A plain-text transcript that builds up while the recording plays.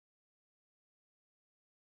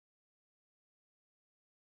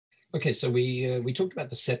Okay, so we talked about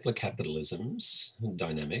the settler capitalism's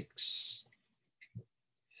dynamics,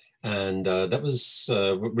 and that was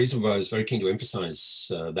reason why I was very keen to emphasize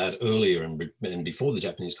that earlier and before the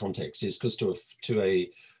Japanese context is because to a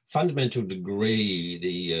fundamental degree,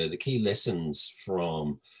 the key lessons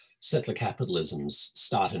from settler capitalisms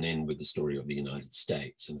start and end with the story of the United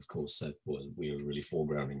States, and of course that we were really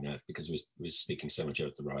foregrounding that because we're speaking so much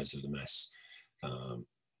about the rise of the mass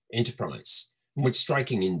enterprise. What's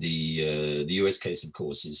striking in the US case, of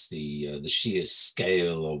course, is the sheer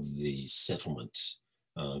scale of the settlement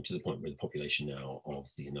to the point where the population now of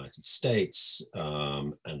the United States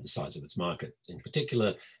and the size of its market in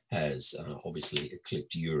particular has obviously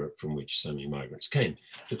eclipsed Europe, from which so many migrants came,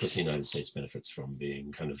 because the United States benefits from being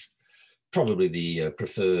kind of probably the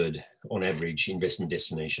preferred, on average, investment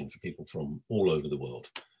destination for people from all over the world.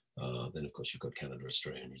 Then, of course, you've got Canada,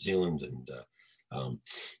 Australia, New Zealand, and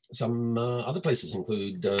some other places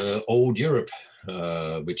include old Europe,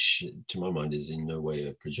 which to my mind is in no way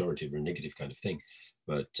a pejorative or a negative kind of thing,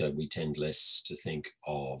 but we tend less to think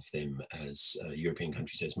of them as European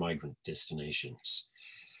countries as migrant destinations.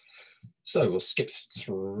 So we'll skip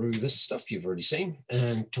through this stuff you've already seen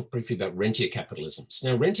and talk briefly about rentier capitalisms.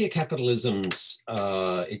 Now, rentier capitalisms,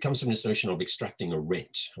 it comes from this notion of extracting a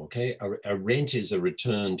rent, okay? A rent is a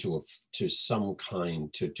return to some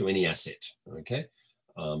kind, to any asset, okay?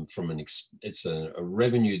 It's a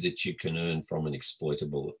revenue that you can earn from an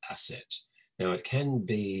exploitable asset. Now, it can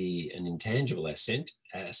be an intangible asset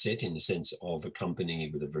in the sense of a company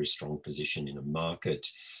with a very strong position in a market,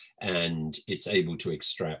 and it's able to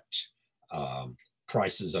extract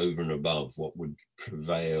prices over and above what would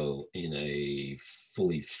prevail in a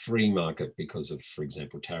fully free market because of, for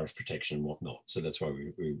example, tariff protection and whatnot. So that's why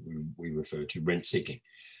we refer to rent seeking.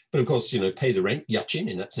 But of course, pay the rent, yachin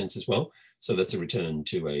in that sense as well. So that's a return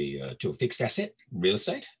to a fixed asset, real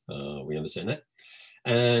estate. We understand that.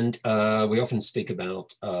 And we often speak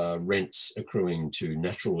about rents accruing to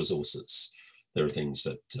natural resources. There are things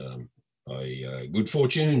that by good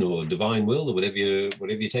fortune or divine will or whatever your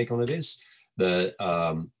take on it is, that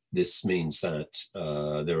this means that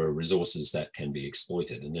there are resources that can be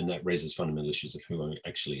exploited. And then that raises fundamental issues of who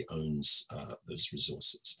actually owns those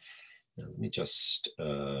resources. Now, let me just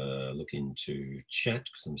look into chat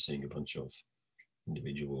because I'm seeing a bunch of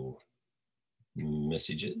individual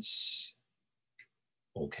messages.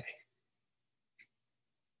 Okay.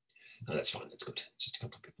 No, that's fine. That's good. Just a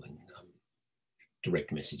couple of people in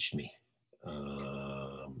direct messaged me.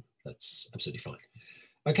 That's absolutely fine.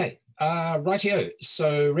 Okay, rightio.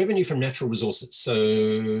 So revenue from natural resources. So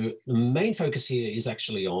the main focus here is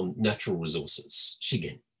actually on natural resources,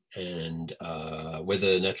 shigen, and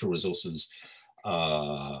whether natural resources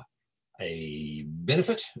are a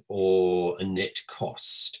benefit or a net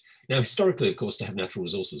cost. Now, historically, of course, to have natural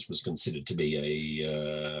resources was considered to be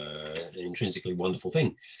an intrinsically wonderful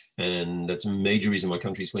thing. And that's a major reason why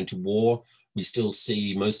countries went to war. We still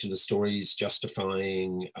see most of the stories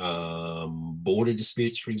justifying border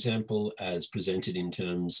disputes, for example, as presented in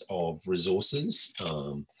terms of resources,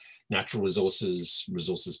 natural resources,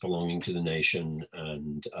 resources belonging to the nation,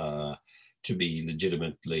 and to be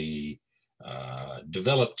legitimately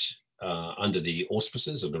developed under the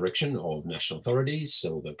auspices or direction of national authorities.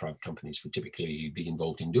 So the private companies would typically be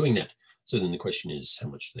involved in doing that. So then the question is, how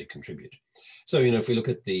much do they contribute? So, if we look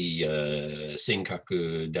at the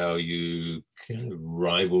Senkaku Daoyu kind of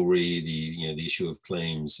rivalry, the issue of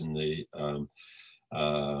claims and the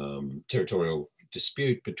territorial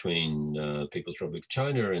dispute between People's Republic of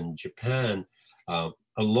China and Japan, a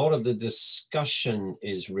lot of the discussion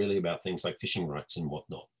is really about things like fishing rights and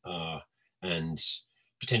whatnot, and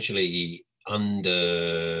potentially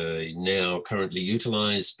now currently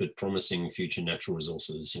utilized, but promising future natural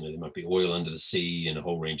resources. There might be oil under the sea and a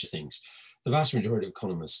whole range of things. The vast majority of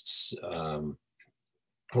economists are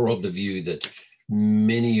of the view that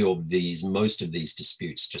most of these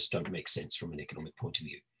disputes just don't make sense from an economic point of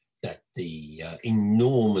view, that the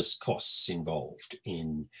enormous costs involved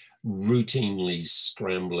in routinely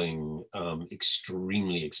scrambling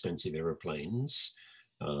extremely expensive aeroplanes,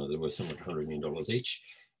 they're worth somewhere $100 million each,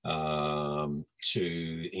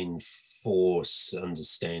 to enforce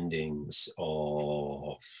understandings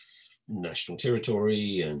of national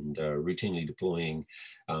territory and routinely deploying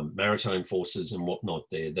maritime forces and whatnot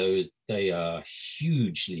there, though they are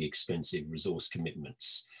hugely expensive resource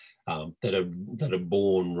commitments that are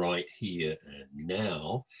born right here and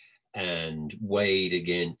now, and weighed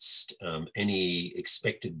against any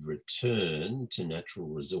expected return to natural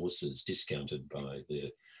resources discounted by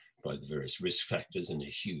the various risk factors, and they're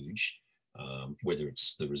huge. whether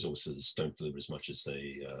it's the resources don't deliver as much as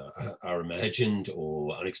they are imagined,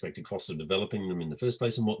 or unexpected costs of developing them in the first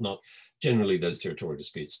place and whatnot. Generally, those territorial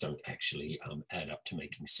disputes don't actually add up to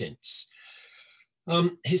making sense.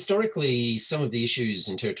 Historically, some of the issues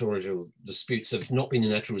in territorial disputes have not been the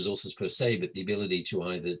natural resources per se, but the ability to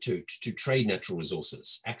either to trade natural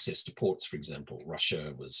resources, access to ports, for example.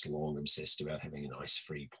 Russia was long obsessed about having an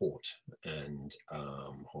ice-free port, and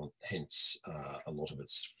hence a lot of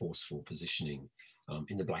its forceful positioning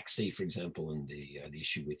in the Black Sea, for example, and the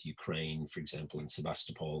issue with Ukraine, for example, in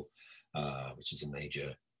Sebastopol, which is a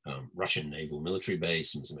major Russian naval military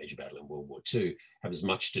base and was a major battle in World War II, have as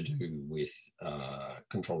much to do with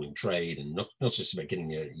controlling trade, and not just about getting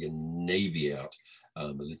your navy out,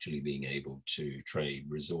 but literally being able to trade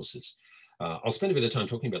resources. I'll spend a bit of time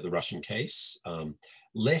talking about the Russian case,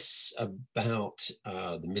 less about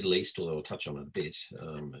the Middle East, although I'll touch on it a bit.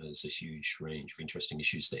 There's a huge range of interesting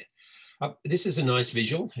issues there. This is a nice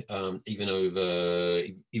visual, even though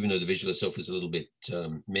the visual itself is a little bit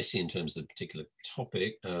messy in terms of the particular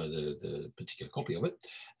topic, the particular copy of it,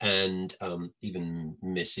 and even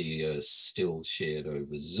messier still shared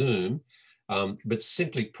over Zoom. But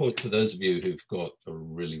simply put, for those of you who've got a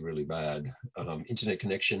really, really bad internet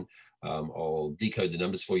connection, I'll decode the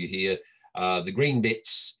numbers for you here. The green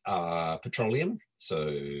bits are petroleum,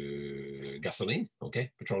 so gasoline,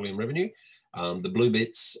 okay, petroleum revenue. The blue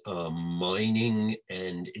bits are mining,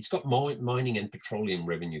 and it's got mining and petroleum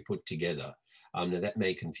revenue put together. Now that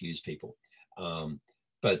may confuse people,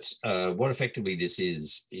 but what effectively this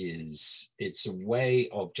is it's a way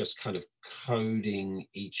of just kind of coding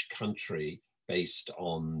each country based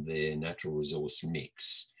on their natural resource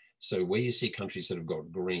mix. So where you see countries that have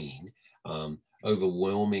got green,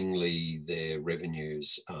 overwhelmingly their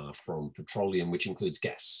revenues are from petroleum, which includes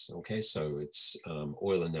gas. Okay, so it's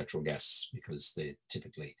oil and natural gas because they're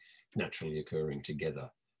typically naturally occurring together.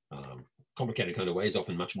 Complicated kind of ways,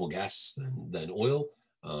 often much more gas than oil,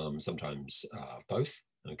 sometimes both.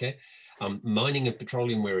 Okay, mining and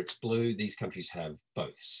petroleum, where it's blue, these countries have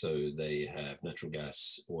both. So they have natural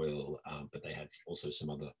gas, oil, but they have also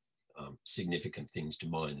some other significant things to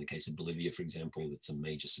mine. In the case of Bolivia, for example, it's a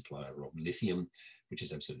major supplier of lithium, which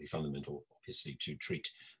is absolutely fundamental, obviously, to treat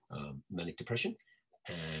manic depression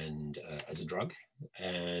and as a drug.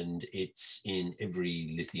 And it's in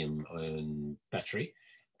every lithium-ion battery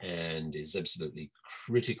and is absolutely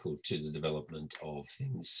critical to the development of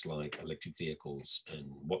things like electric vehicles and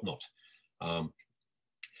whatnot.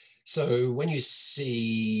 So when you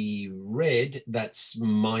see red, that's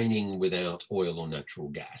mining without oil or natural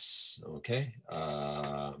gas, okay?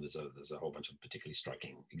 There's a whole bunch of particularly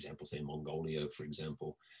striking examples there. Mongolia, for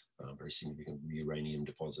example, very significant uranium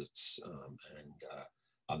deposits and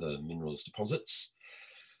other minerals deposits.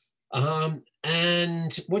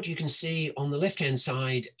 And what you can see on the left-hand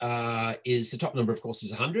side is the top number, of course,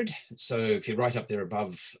 is 100. So if you're right up there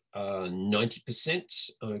above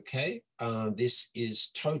 90%, okay, this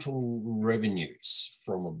is total revenues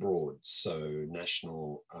from abroad. So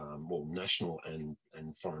national, national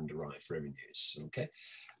and foreign derived revenues, okay.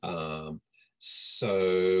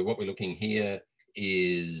 So what we're looking here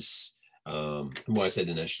is, and why I say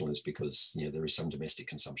the national is because there is some domestic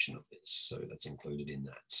consumption of this, so that's included in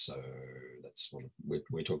that. So that's what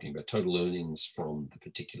we're talking about, total earnings from the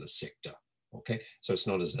particular sector. Okay, so it's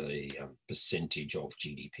not as a percentage of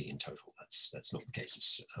GDP in total. That's not the case.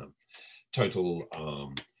 It's total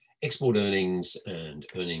export earnings and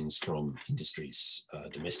earnings from industries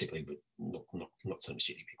domestically, but not so much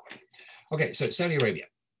GDP quite. Okay, so Saudi Arabia,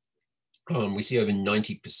 we see over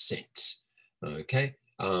 90%. Okay.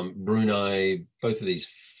 Brunei, both of these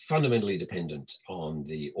fundamentally dependent on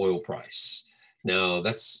the oil price. Now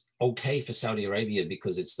that's okay for Saudi Arabia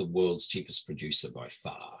because it's the world's cheapest producer by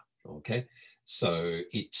far, okay? So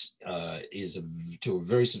it is to a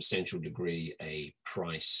very substantial degree a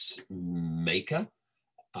price maker.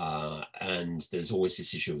 And there's always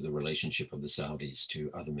this issue of the relationship of the Saudis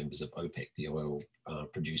to other members of OPEC, the oil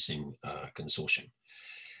producing consortium.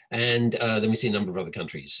 And then we see a number of other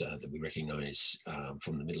countries that we recognize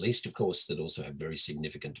from the Middle East, of course, that also have very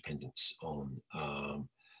significant dependence on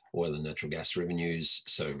oil and natural gas revenues.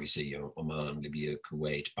 So we see Oman, Libya,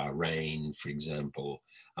 Kuwait, Bahrain, for example,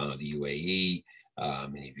 the UAE.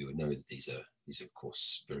 Many of you would know that these are of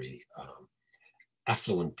course, very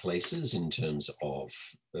affluent places in terms of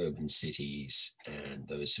urban cities and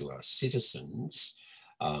those who are citizens,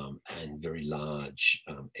 and very large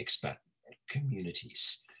expat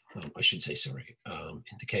communities. I should say, sorry, in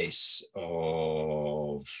the case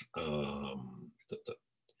of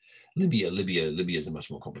Libya is a much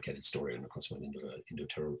more complicated story, and of course went into a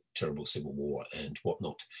terrible civil war and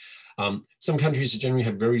whatnot. Some countries generally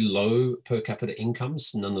have very low per capita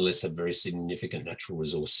incomes, nonetheless have very significant natural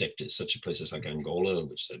resource sectors, such as places like Angola,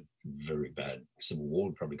 which had very bad civil war,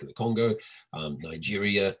 Republic of the Congo,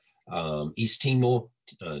 Nigeria, East Timor,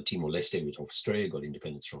 Timor-Leste, which Australia got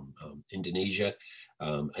independence from Indonesia,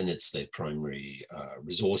 and it's their primary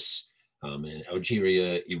resource. And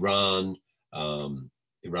Algeria, Iran,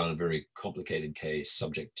 Iran, a very complicated case,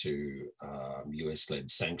 subject to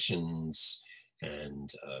US-led sanctions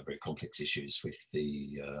and very complex issues with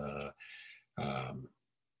the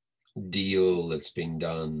deal that's been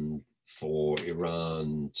done for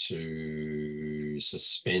Iran to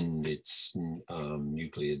suspend its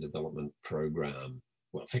nuclear development program.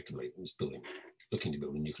 Well, effectively, it was looking to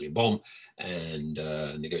build a nuclear bomb, and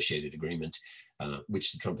negotiated agreement,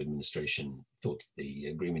 which the Trump administration thought the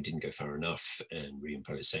agreement didn't go far enough and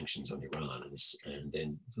reimposed sanctions on Iran. And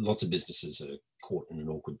then lots of businesses are caught in an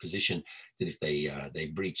awkward position that if they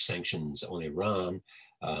breach sanctions on Iran,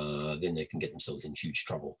 then they can get themselves in huge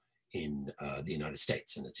trouble in the United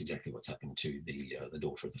States. And that's exactly what's happened to the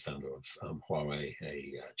daughter of the founder of Huawei,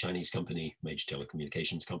 a Chinese company, major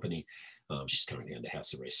telecommunications company. She's currently under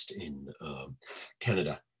house arrest in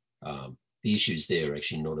Canada. The issues there are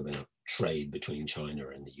actually not about trade between China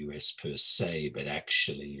and the US per se, but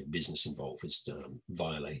actually a business involved was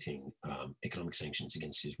violating economic sanctions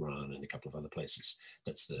against Iran and a couple of other places.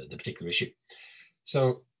 That's the particular issue.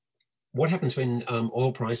 So what happens when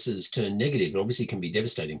oil prices turn negative? It obviously can be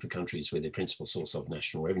devastating for countries where their principal source of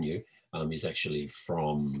national revenue is actually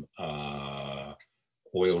from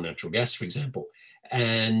oil, natural gas, for example.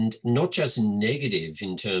 And not just negative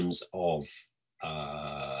in terms of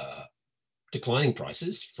declining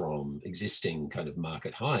prices from existing kind of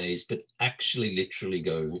market highs, but actually literally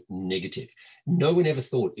go negative. No one ever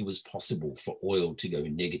thought it was possible for oil to go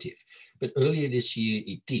negative. But earlier this year,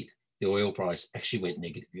 it did. The oil price actually went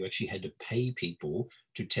negative. You actually had to pay people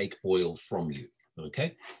to take oil from you,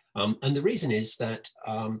 okay? And the reason is that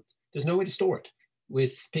there's no way to store it.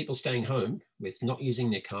 With people staying home, with not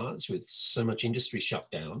using their cars, with so much industry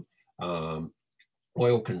shut down,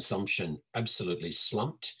 oil consumption absolutely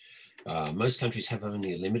slumped. Most countries have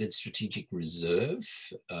only a limited strategic reserve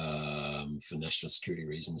for national security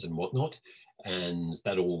reasons and whatnot, and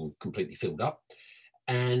that all completely filled up.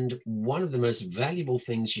 And one of the most valuable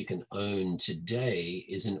things you can own today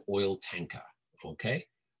is an oil tanker, okay?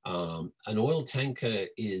 An oil tanker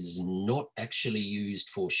is not actually used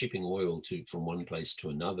for shipping oil from one place to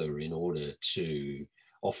another in order to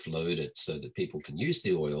offload it so that people can use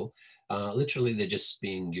the oil. Literally, they're just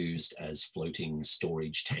being used as floating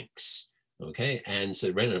storage tanks, okay? And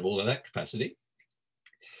so ran out of all of that capacity.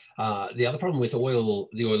 The other problem with the oil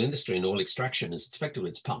industry and oil extraction is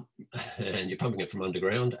it's pump, and you're pumping it from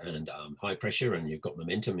underground and high pressure, and you've got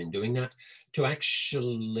momentum in doing that. To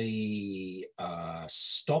actually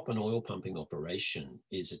stop an oil pumping operation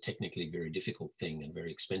is a technically very difficult thing and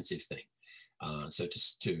very expensive thing. So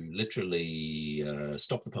to literally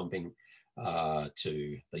stop the pumping, they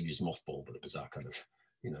use mothball, but a bizarre kind of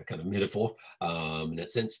metaphor in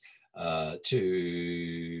that sense. To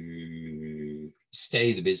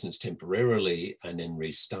stay the business temporarily and then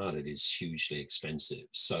restart it is hugely expensive.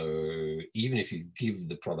 So even if you give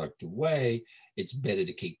the product away, it's better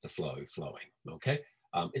to keep the flow flowing, okay?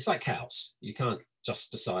 It's like cows. You can't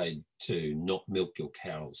just decide to not milk your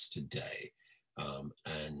cows today. My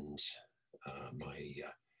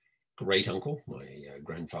great uncle, my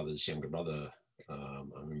grandfather's younger brother, I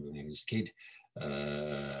remember when he was a kid,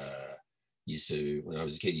 when I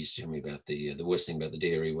was a kid, used to tell me about the worst thing about the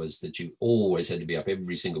dairy was that you always had to be up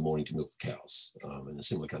every single morning to milk the cows. And a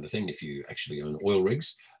similar kind of thing, if you actually own oil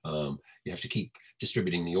rigs, you have to keep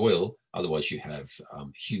distributing the oil. Otherwise, you have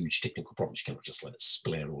huge technical problems. You cannot just let it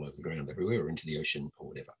spill out all over the ground everywhere or into the ocean or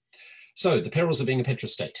whatever. So the perils of being a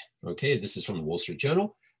petrostate. Okay, this is from the Wall Street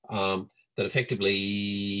Journal. That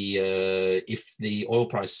effectively, if the oil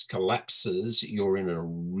price collapses, you're in a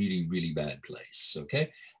really, really bad place, okay?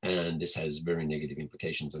 And this has very negative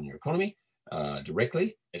implications on your economy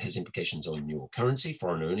directly. It has implications on your currency.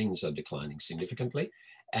 Foreign earnings are declining significantly.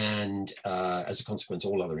 And as a consequence,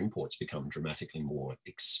 all other imports become dramatically more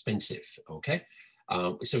expensive, okay?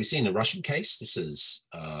 So we see in the Russian case, this is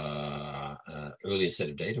an earlier set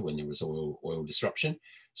of data when there was oil disruption.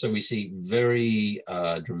 So we see very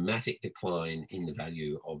dramatic decline in the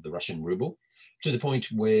value of the Russian ruble to the point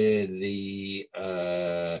where the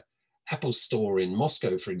Apple store in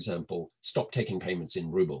Moscow, for example, stopped taking payments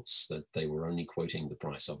in rubles, that they were only quoting the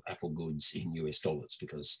price of Apple goods in US dollars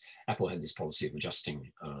because Apple had this policy of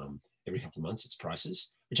adjusting every couple of months its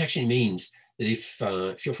prices, which actually means that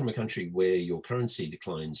if you're from a country where your currency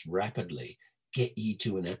declines rapidly, get ye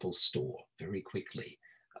to an Apple store very quickly,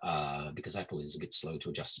 because Apple is a bit slow to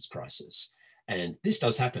adjust its prices. And this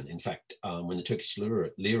does happen. In fact, when the Turkish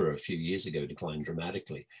lira a few years ago declined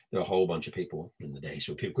dramatically, there were a whole bunch of people in the days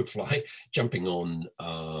where people could fly, jumping on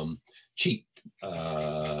cheap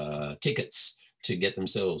tickets to get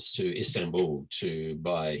themselves to Istanbul to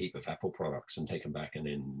buy a heap of Apple products and take them back and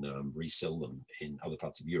then resell them in other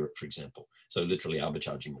parts of Europe, for example. So literally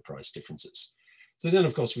arbitraging the price differences. So then,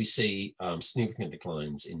 of course, we see significant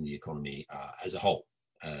declines in the economy as a whole,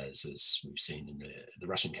 as we've seen in the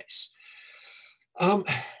Russian case.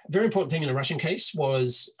 Very important thing in the Russian case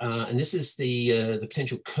was, and this is the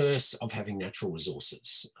potential curse of having natural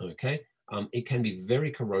resources, okay? It can be very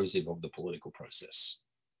corrosive of the political process.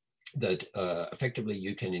 That effectively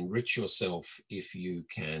you can enrich yourself if you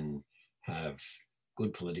can have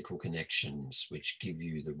good political connections which give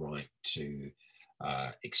you the right to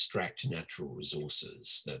extract natural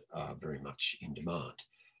resources that are very much in demand.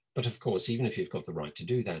 But of course, even if you've got the right to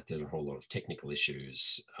do that, there are a whole lot of technical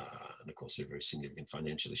issues, and of course there are very significant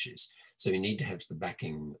financial issues. So you need to have the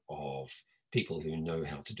backing of people who know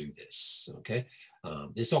how to do this, okay?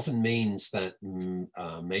 This often means that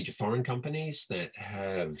major foreign companies that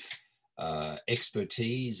have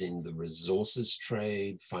expertise in the resources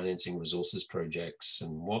trade, financing resources projects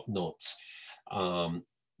and whatnot,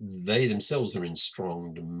 they themselves are in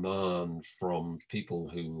strong demand from people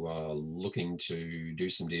who are looking to do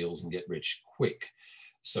some deals and get rich quick.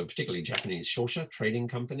 So particularly Japanese shosha trading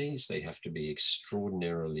companies, they have to be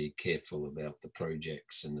extraordinarily careful about the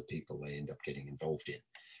projects and the people they end up getting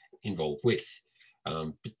involved with.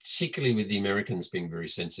 Particularly with the Americans being very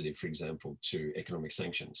sensitive, for example, to economic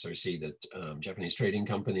sanctions. So we see that Japanese trading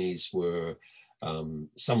companies were,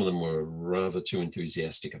 some of them were rather too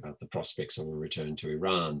enthusiastic about the prospects of a return to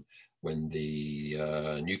Iran when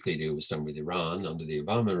the nuclear deal was done with Iran under the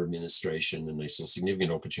Obama administration, and they saw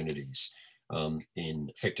significant opportunities in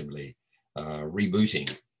effectively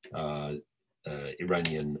rebooting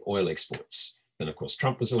Iranian oil exports. Then, of course,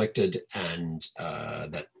 Trump was elected, and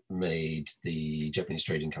that made the Japanese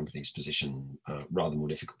trading companies' position rather more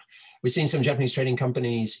difficult. We've seen some Japanese trading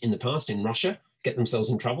companies in the past in Russia get themselves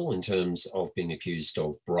in trouble in terms of being accused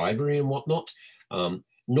of bribery and whatnot.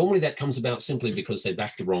 Normally that comes about simply because they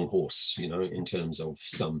backed the wrong horse, you know, in terms of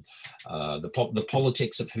some, the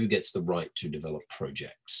politics of who gets the right to develop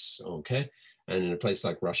projects, okay? And in a place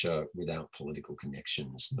like Russia, without political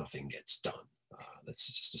connections, nothing gets done. That's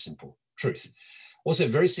just a simple truth. Also, a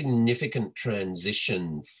very significant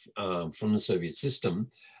transition from the Soviet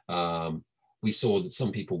system. We saw that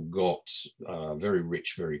some people got very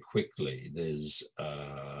rich very quickly. There's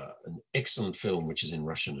an excellent film which is in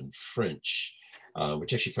Russian and French,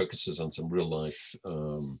 which actually focuses on some real life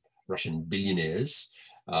Russian billionaires.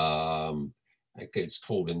 It's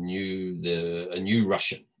called A New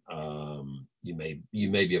Russian. You may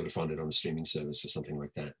be able to find it on a streaming service or something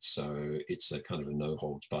like that. So it's a kind of a no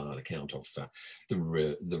holds barred account of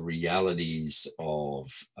the realities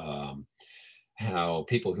of how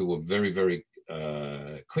people who were very, very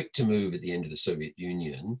quick to move at the end of the Soviet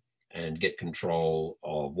Union and get control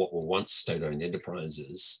of what were once state-owned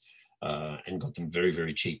enterprises and got them very,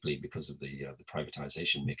 very cheaply because of the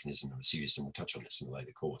privatization mechanism that was used. And we'll touch on this in a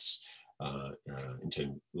later course,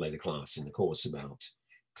 later class in the course about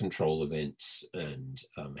control events and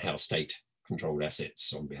how state-controlled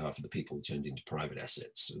assets on behalf of the people turned into private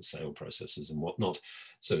assets, with sale processes and whatnot.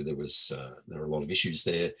 So there are a lot of issues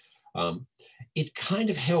there. It kind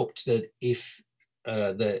of helped that if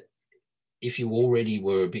you already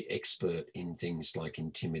were a bit expert in things like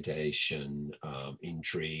intimidation,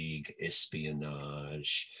 intrigue,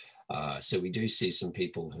 espionage. So we do see some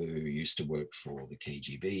people who used to work for the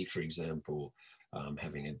KGB, for example,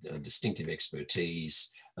 having a distinctive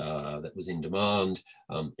expertise that was in demand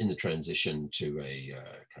in the transition to a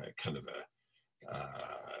kind of a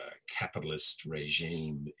capitalist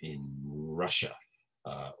regime in Russia.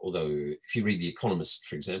 Although if you read The Economist,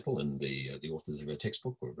 for example, and the authors of our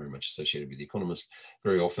textbook were very much associated with The Economist,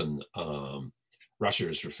 very often Russia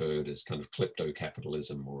is referred as kind of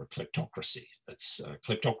klepto-capitalism or a kleptocracy. That's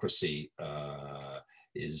kleptocracy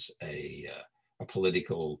is a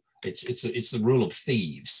political. It's the rule of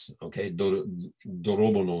thieves. Okay, dorobo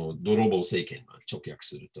seiken, chokyaku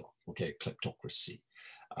suru to. Okay, kleptocracy.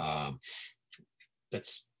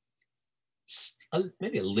 That's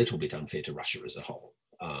maybe a little bit unfair to Russia as a whole,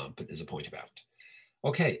 but there's a point about it.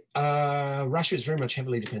 Okay, Russia is very much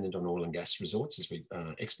heavily dependent on oil and gas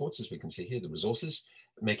exports, as we can see here, the resources,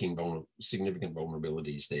 making significant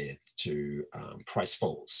vulnerabilities there to price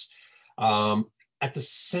falls. At the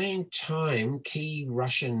same time, key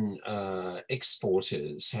Russian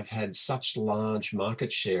exporters have had such large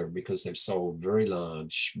market share because they've sold very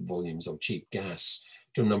large volumes of cheap gas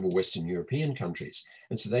to a number of Western European countries.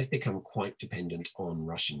 And so they've become quite dependent on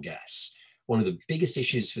Russian gas. One of the biggest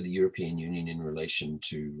issues for the European Union in relation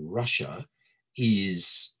to Russia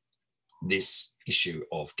is this issue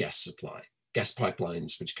of gas supply. Gas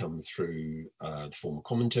pipelines which come through the former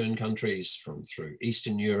Comintern countries, through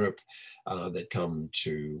Eastern Europe, that come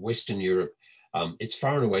to Western Europe. It's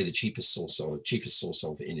far and away the cheapest source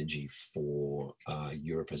of energy for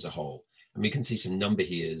Europe as a whole. And we can see some numbers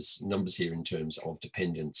here in terms of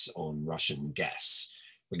dependence on Russian gas.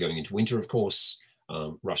 We're going into winter, of course.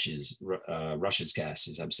 Russia's gas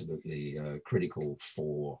is absolutely critical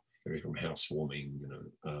for everything from house warming,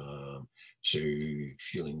 to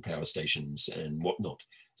fueling power stations and whatnot.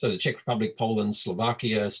 So the Czech Republic, Poland,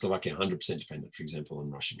 Slovakia 100% dependent, for example, on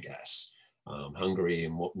Russian gas. Hungary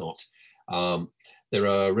and whatnot. There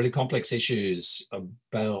are really complex issues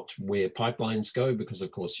about where pipelines go because,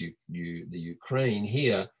 of course, the Ukraine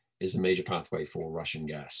here is a major pathway for Russian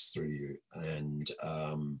gas through you. And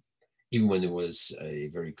even when there was a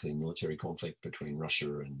very clear military conflict between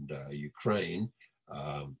Russia and Ukraine,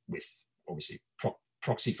 with obviously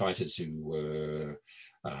proxy fighters who were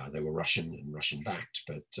Russian and Russian-backed,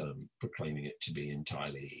 but proclaiming it to be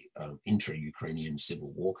entirely intra-Ukrainian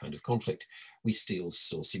civil war kind of conflict, we still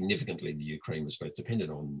saw significantly the Ukraine was both dependent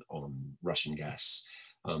on Russian gas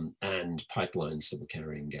and pipelines that were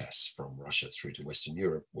carrying gas from Russia through to Western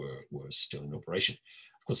Europe were still in operation.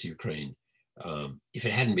 Of course, the Ukraine, if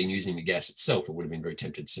it hadn't been using the gas itself, it would have been very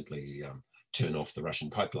tempted to simply turn off the Russian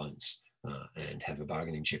pipelines and have a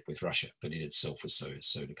bargaining chip with Russia, but it itself was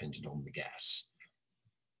so dependent on the gas.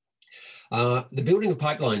 The building of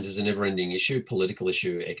pipelines is a never-ending issue, political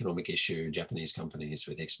issue, economic issue. Japanese companies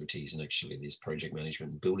with expertise in actually this project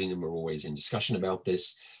management and building them are always in discussion about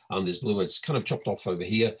this. There's blue, it's kind of chopped off over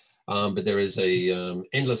here, but there is a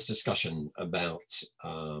endless discussion about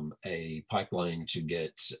a pipeline to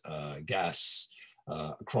get gas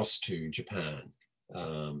across to Japan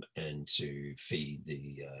and to feed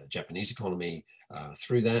the Japanese economy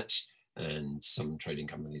through that. And some trading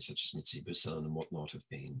companies such as Mitsui Bussan and whatnot have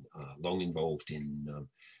been long involved in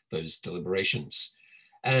those deliberations.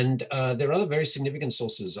 And there are other very significant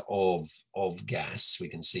sources of gas. We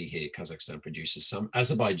can see here Kazakhstan produces some.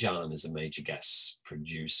 Azerbaijan is a major gas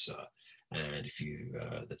producer. And if you,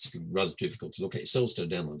 that's rather difficult to look at yourselves to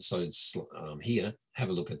download the slides here, have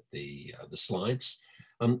a look at the slides.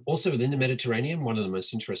 Also within the Mediterranean, one of the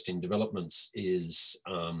most interesting developments is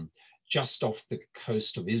just off the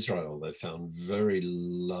coast of Israel, they found very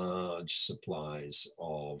large supplies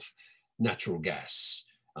of natural gas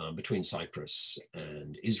between Cyprus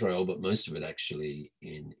and Israel, but most of it actually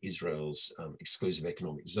in Israel's exclusive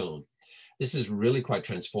economic zone. This is really quite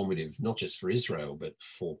transformative, not just for Israel, but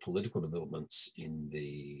for political developments in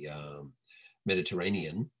the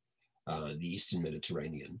Mediterranean, the Eastern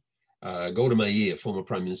Mediterranean. Golda Meir, former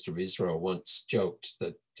Prime Minister of Israel, once joked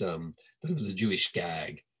that there was a Jewish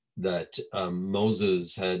gag that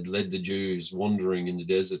Moses had led the Jews wandering in the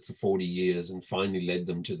desert for 40 years and finally led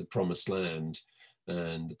them to the promised land.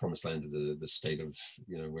 And the promised land of the state of,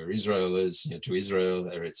 where Israel is, to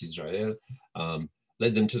Israel, Eretz Israel,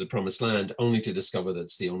 led them to the promised land only to discover that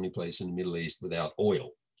it's the only place in the Middle East without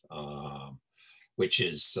oil, which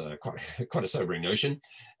is quite a sobering notion.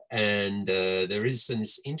 And there is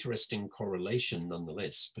this interesting correlation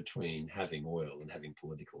nonetheless between having oil and having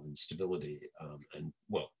political instability and,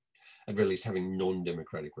 well, at very least having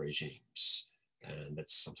non-democratic regimes. And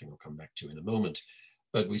that's something I'll come back to in a moment.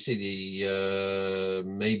 But we see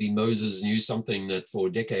maybe Moses knew something that for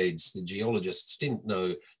decades the geologists didn't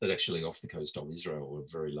know, that actually off the coast of Israel were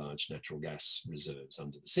very large natural gas reserves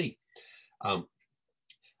under the sea.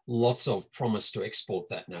 Lots of promise to export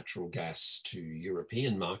that natural gas to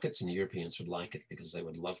European markets, and the Europeans would like it because they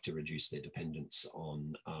would love to reduce their dependence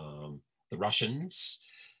on the Russians.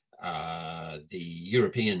 The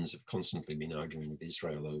Europeans have constantly been arguing with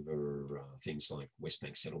Israel over things like West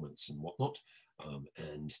Bank settlements and whatnot,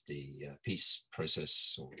 and the peace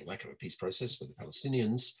process, or lack of a peace process with the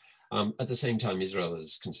Palestinians. At the same time, Israel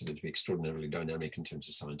is considered to be extraordinarily dynamic in terms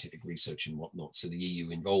of scientific research and whatnot. So the EU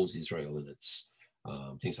involves Israel in its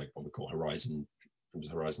things like what we call Horizon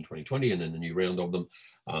 2020, and then a new round of them.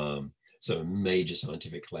 So major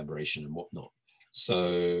scientific collaboration and whatnot.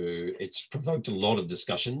 So it's provoked a lot of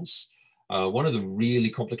discussions. One of the really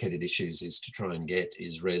complicated issues is to try and get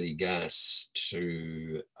Israeli gas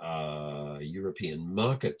to European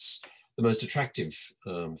markets the most attractive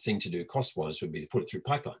thing to do cost-wise would be to put it through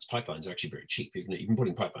pipelines. Pipelines are actually very cheap. Even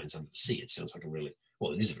putting pipelines under the sea, it sounds like a really,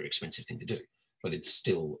 well, it is a very expensive thing to do, but it's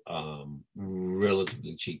still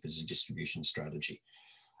relatively cheap as a distribution strategy.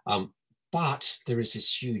 But there is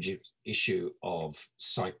this huge issue of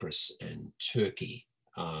Cyprus and Turkey.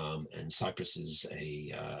 And Cyprus is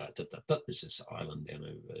this is island down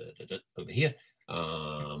over here,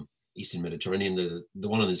 Eastern Mediterranean. The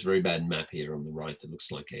one on this very bad map here on the right that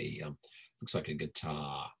looks like a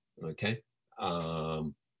guitar, okay,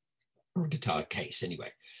 or a guitar case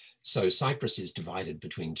anyway. So Cyprus is divided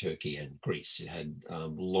between Turkey and Greece. It had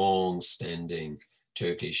long-standing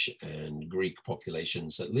Turkish and Greek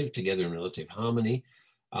populations that lived together in relative harmony.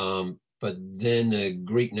 But then a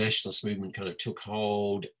Greek nationalist movement kind of took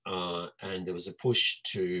hold, and there was a push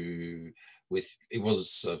to, it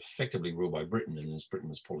was effectively ruled by Britain, and as Britain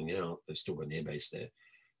was pulling out, they've still got an airbase there.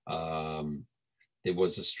 There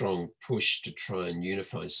was a strong push to try and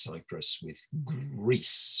unify Cyprus with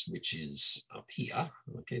Greece, which is up here.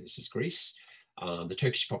 Okay, this is Greece. The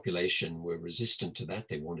Turkish population were resistant to that.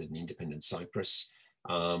 They wanted an independent Cyprus.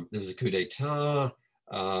 There was a coup d'etat.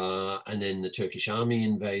 And then the Turkish army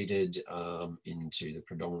invaded into the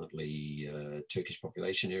predominantly Turkish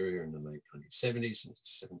population area in the late 1970s,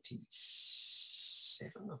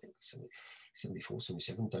 77, I think, 74,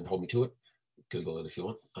 77, don't hold me to it, Google it if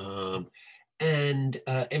you want. And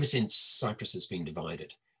ever since, Cyprus has been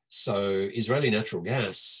divided. So Israeli natural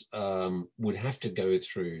gas would have to go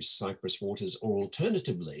through Cyprus waters, or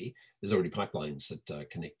alternatively, there's already pipelines that are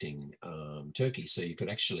connecting Turkey. So you could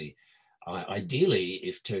actually, ideally,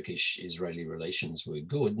 if Turkish-Israeli relations were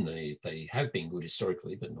good, and they have been good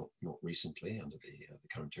historically, but not recently under the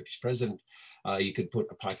current Turkish president, you could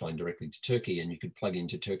put a pipeline directly to Turkey, and you could plug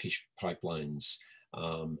into Turkish pipelines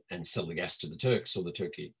and sell the gas to the Turks, or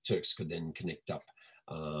the Turks could then connect up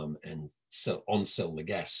and sell the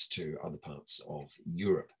gas to other parts of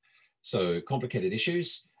Europe. So complicated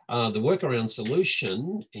issues. The workaround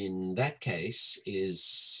solution in that case is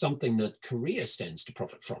something that Korea stands to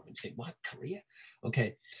profit from. You think, what, Korea?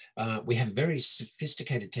 Okay, we have very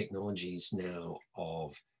sophisticated technologies now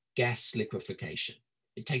of gas liquefaction.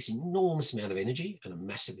 It takes an enormous amount of energy and a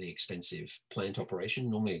massively expensive plant operation.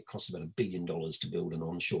 Normally it costs about $1 billion to build an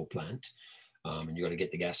onshore plant. And you've got to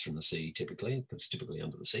get the gas from the sea typically, because it's typically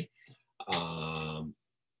under the sea. Well,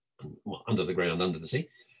 under the ground, under the sea.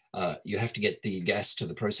 You have to get the gas to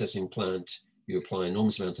the processing plant. You apply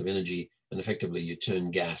enormous amounts of energy, and effectively you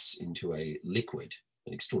turn gas into a liquid,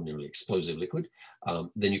 an extraordinarily explosive liquid.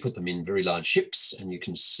 Then you put them in very large ships, and you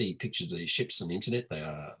can see pictures of these ships on the internet. They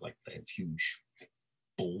have huge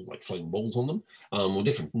ball, like floating balls on them. Well,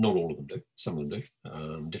 different, not all of them do. Some of them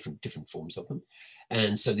do. Different forms of them.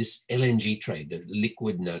 And so this LNG trade, the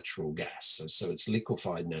liquid natural gas. So it's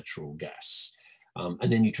liquefied natural gas.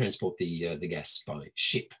 And then you transport the gas by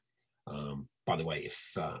ship. By the way,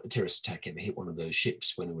 if a terrorist attack ever hit one of those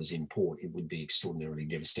ships when it was in port, it would be extraordinarily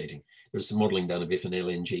devastating. There was some modeling done of if an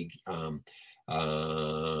LNG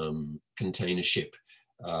container ship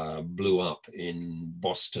blew up in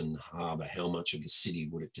Boston Harbor, how much of the city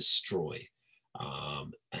would it destroy?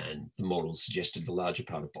 And the models suggested the larger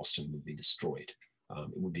part of Boston would be destroyed. It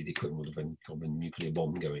would be the equivalent of a nuclear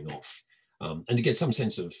bomb going off. And to get some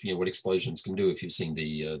sense of what explosions can do, if you've seen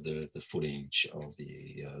the footage of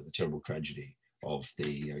the terrible tragedy of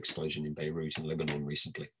the explosion in Beirut in Lebanon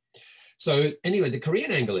recently. So anyway, the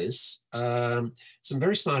Korean angle is some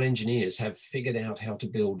very smart engineers have figured out how to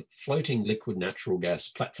build floating liquid natural gas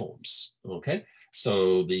platforms. Okay,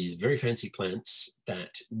 so these very fancy plants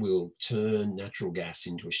that will turn natural gas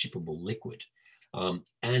into a shippable liquid, and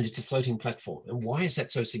it's a floating platform. And why is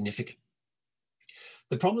that so significant?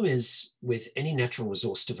 The problem is with any natural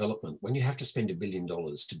resource development, when you have to spend $1 billion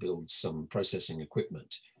to build some processing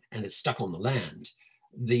equipment and it's stuck on the land,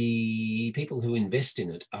 the people who invest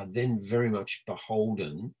in it are then very much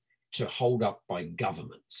beholden to hold up by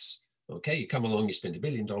governments. Okay, you come along, you spend $1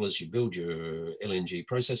 billion, you build your LNG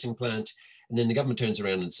processing plant, and then the government turns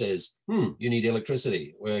around and says, you need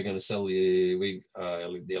electricity. We're going to sell you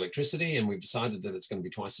the electricity, and we've decided that it's going to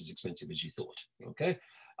be twice as expensive as you thought. Okay.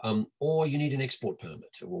 Or you need an export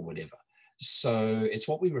permit or whatever. So it's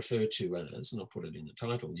what we refer to as, and I'll put it in the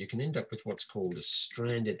title, you can end up with what's called a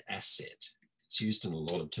stranded asset. It's used in a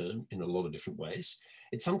lot of different ways.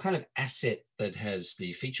 It's some kind of asset that has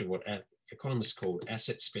the feature of what economists call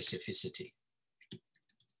asset specificity. It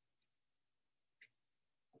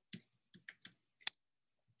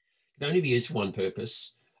can only be used for one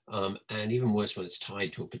purpose, and even worse when it's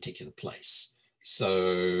tied to a particular place.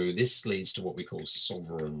 So this leads to what we call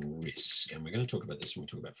sovereign risk. And we're going to talk about this when we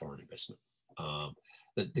talk about foreign investment.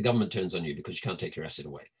 that the government turns on you because you can't take your asset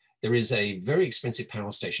away. There is a very expensive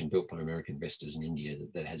power station built by American investors in India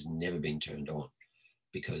that has never been turned on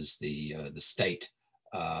because the state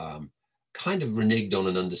kind of reneged on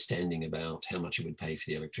an understanding about how much it would pay for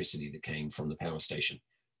the electricity that came from the power station.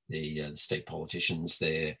 The state politicians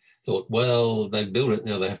there thought, well, they've built it,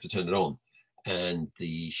 now they have to turn it on. And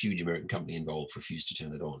the huge American company involved refused to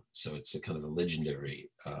turn it on. So it's a kind of a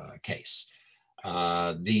legendary case.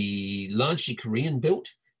 The largely Korean built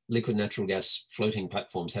liquid natural gas floating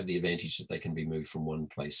platforms have the advantage that they can be moved from one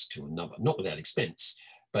place to another, not without expense,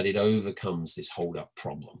 but it overcomes this hold up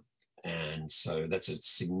problem. And so that's a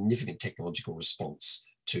significant technological response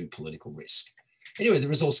to political risk. Anyway, the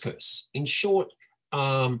resource curse. In short,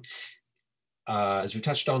 as we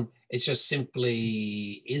touched on, it's just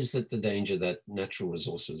simply, is that the danger that natural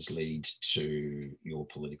resources lead to your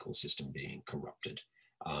political system being corrupted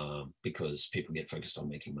because people get focused on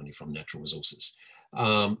making money from natural resources.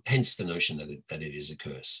 Hence the notion that it is a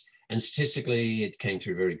curse. And statistically, it came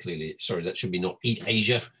through very clearly. Sorry, that should be not Eat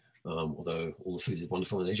Asia, although all the food is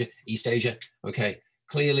wonderful in Asia. East Asia, okay.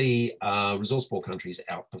 Clearly, resource-poor countries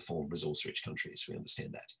outperform resource-rich countries. We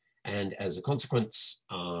understand that. And as a consequence,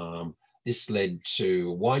 this led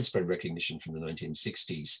to widespread recognition from the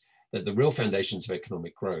 1960s that the real foundations of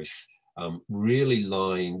economic growth really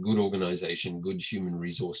lie in good organization, good human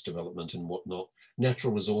resource development and whatnot.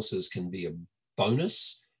 Natural resources can be a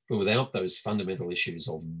bonus, but without those fundamental issues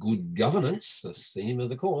of good governance, the theme of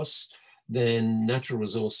the course, then natural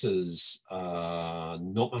resources are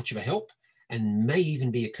not much of a help and may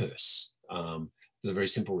even be a curse for the very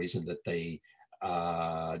simple reason that they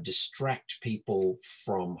distract people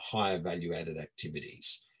from higher value added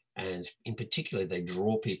activities. And in particular, they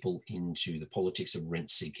draw people into the politics of rent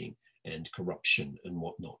seeking and corruption and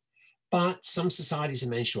whatnot. But some societies have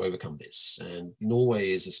managed to overcome this, and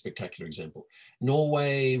Norway is a spectacular example.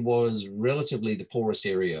 Norway was relatively the poorest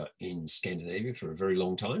area in Scandinavia for a very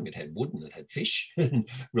long time. It had wood and it had fish, and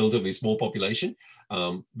relatively small population,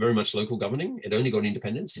 very much local governing. It only got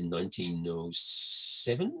independence in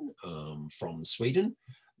 1907 from Sweden.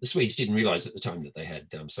 The Swedes didn't realize at the time that they had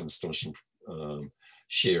some astonishing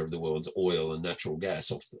share of the world's oil and natural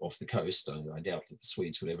gas off the coast. I doubt that the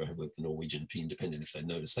Swedes would ever have let the Norwegian be independent if they'd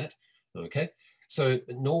noticed that. Okay, so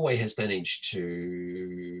Norway has managed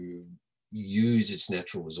to use its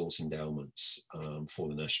natural resource endowments for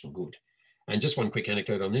the national good. And just one quick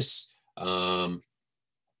anecdote on this.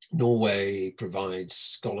 Norway provides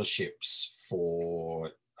scholarships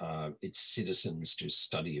for its citizens to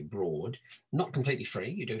study abroad, not completely free,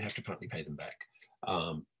 you do have to partly pay them back,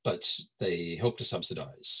 but they help to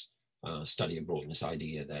subsidize study abroad, and this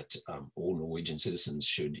idea that all Norwegian citizens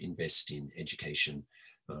should invest in education,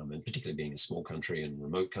 and particularly being a small country and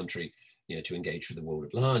remote country, you know, to engage with the world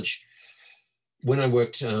at large. When I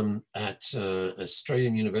worked at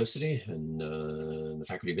Australian University and the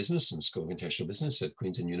Faculty of Business and School of International Business at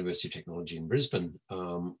Queensland University of Technology in Brisbane,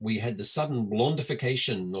 we had the sudden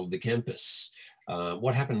blondification of the campus.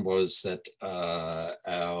 What happened was that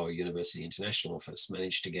our University International Office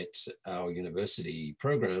managed to get our university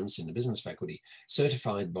programs in the business faculty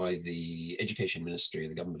certified by the Education Ministry of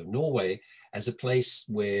the Government of Norway as a place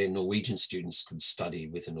where Norwegian students could study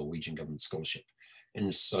with a Norwegian government scholarship.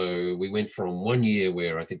 And so we went from 1 year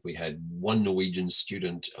where I think we had one Norwegian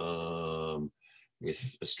student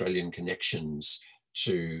with Australian connections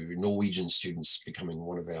to Norwegian students becoming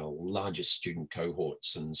one of our largest student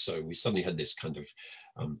cohorts. And so we suddenly had this kind of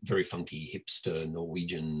very funky hipster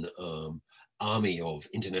Norwegian army of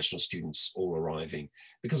international students all arriving,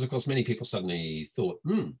 because of course many people suddenly thought,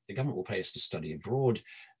 the government will pay us to study abroad.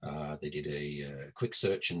 They did a quick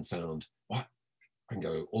search and found, what, I can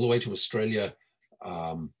go all the way to Australia.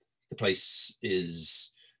 The place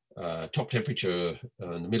is top temperature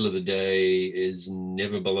in the middle of the day is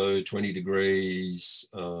never below 20 degrees,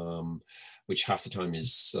 which half the time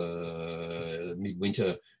is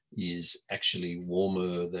midwinter is actually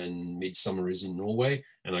warmer than midsummer is in Norway.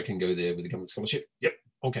 And I can go there with a government scholarship. Yep,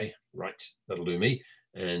 okay, right, that'll do me.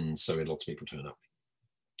 And so lots of people turn up.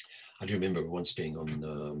 I do remember once being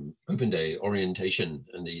on open day orientation,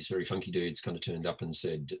 and these very funky dudes kind of turned up and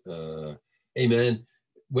said, hey man,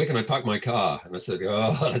 where can I park my car? And I said,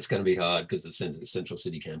 oh, that's going to be hard because it's Central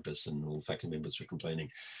City campus and all the faculty members were complaining.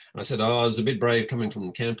 And I said, oh, I was a bit brave coming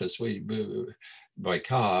from campus by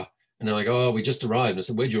car. And they're like, oh, we just arrived. And I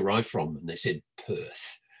said, where'd you arrive from? And they said,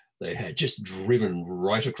 Perth. They had just driven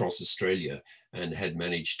right across Australia and had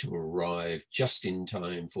managed to arrive just in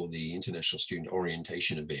time for the International Student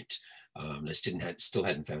Orientation event. They still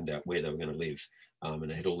hadn't found out where they were going to live. And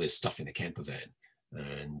they had all their stuff in a camper van.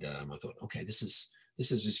 And I thought, okay, this is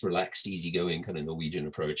this is this relaxed, easygoing kind of Norwegian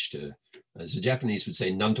approach to, as the Japanese would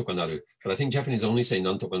say, nantoka naru. But I think Japanese only say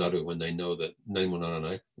nantoka naru when they know that nanimo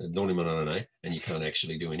naranai, nonimo naranai, and you can't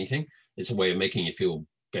actually do anything. It's a way of making you feel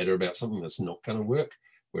better about something that's not going to work,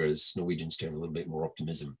 whereas Norwegians do have a little bit more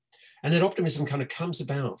optimism. And that optimism kind of comes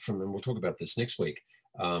about from, and we'll talk about this next week,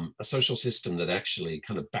 a social system that actually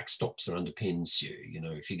kind of backstops or underpins you. You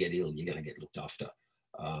know, if you get ill, you're going to get looked after.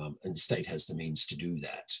 And the state has the means to do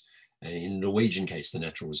that. And in the Norwegian case, the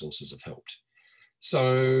natural resources have helped.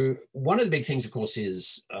 So one of the big things, of course,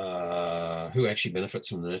 is who actually benefits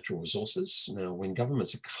from the natural resources. Now, when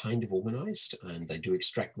governments are kind of organized and they do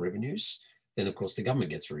extract revenues, then, of course, the government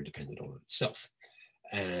gets very dependent on it itself.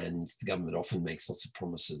 And the government often makes lots of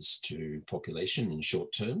promises to population in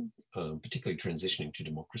short term, particularly transitioning to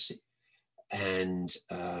democracy. And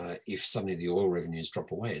if suddenly the oil revenues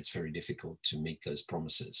drop away, it's very difficult to meet those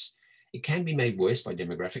promises. It can be made worse by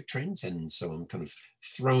demographic trends. And so I'm kind of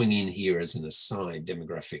throwing in here as an aside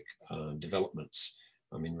demographic developments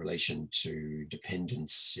in relation to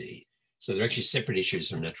dependency. So they're actually separate issues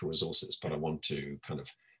from natural resources, but I want to kind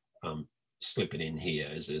of slip it in here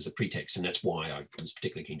as a pretext. And that's why I was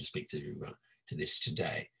particularly keen to speak to this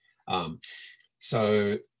today.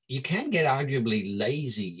 So you can get arguably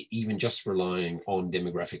lazy even just relying on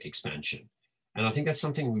demographic expansion. And I think that's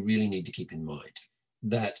something we really need to keep in mind,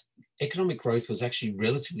 that economic growth was actually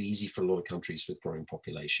relatively easy for a lot of countries with growing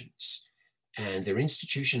populations. And their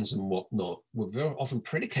institutions and whatnot were very often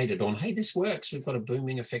predicated on, hey, this works, we've got a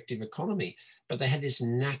booming, effective economy. But they had this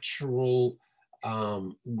natural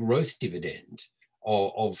growth dividend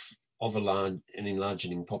of an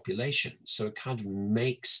enlarging population. So it kind of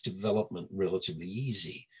makes development relatively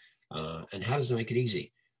easy. And how does it make it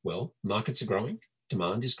easy? Well, markets are growing,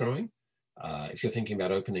 demand is growing. If you're thinking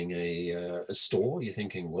about opening a store, you're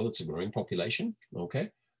thinking, well, it's a growing population, okay.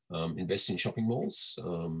 Invest in shopping malls,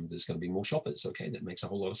 there's going to be more shoppers, okay, that makes a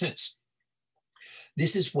whole lot of sense.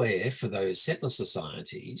 This is where, for those settler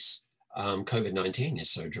societies, COVID-19 is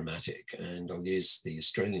so dramatic. And I'll use the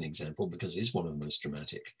Australian example because it is one of the most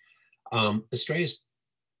dramatic. Australia's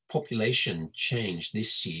population change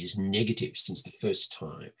this year is negative since the first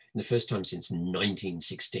time since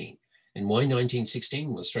 1916. And why 1916?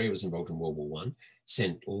 Well, Australia was involved in World War I,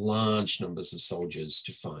 sent large numbers of soldiers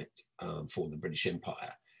to fight for the British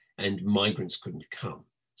Empire, and migrants couldn't come.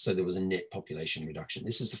 So there was a net population reduction.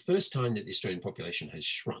 This is the first time that the Australian population has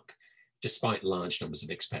shrunk, despite large numbers of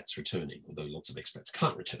expats returning, although lots of expats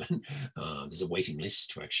can't return. There's a waiting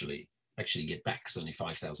list to actually get back, because only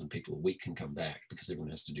 5,000 people a week can come back because everyone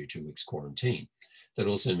has to do 2 weeks quarantine. That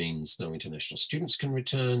also means no international students can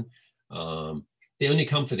return. The only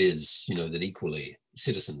comfort is, that equally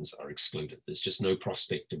citizens are excluded. There's just no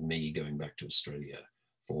prospect of me going back to Australia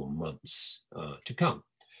for months to come.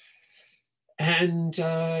 And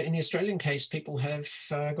in the Australian case, people have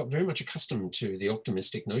got very much accustomed to the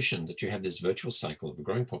optimistic notion that you have this virtuous cycle of a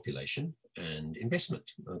growing population and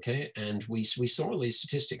investment, okay? And we saw all these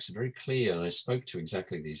statistics very clear, and I spoke to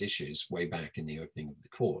exactly these issues way back in the opening of the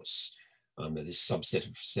course, this subset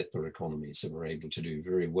of settler economies that were able to do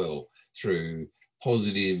very well through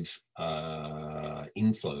positive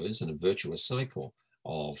inflows and a virtuous cycle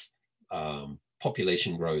of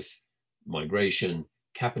population growth, migration,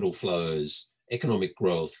 capital flows, economic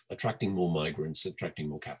growth, attracting more migrants, attracting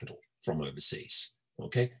more capital from overseas.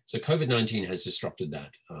 Okay, so COVID-19 has disrupted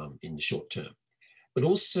that in the short term. But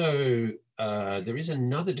also, there is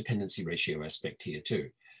another dependency ratio aspect here too.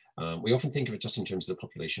 We often think of it just in terms of the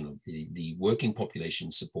population of the working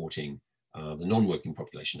population supporting the non-working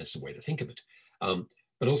population. That's the way to think of it.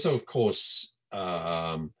 But also, of course, there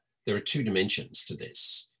are two dimensions to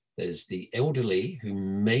this. There's the elderly who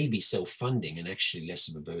may be self-funding and actually less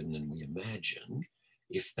of a burden than we imagine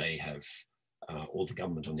if they have, or the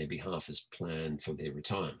government on their behalf has planned for their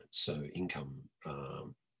retirement. So income,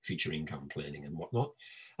 future income planning and whatnot.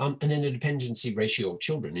 And then the dependency ratio of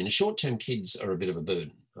children. In a short term, kids are a bit of a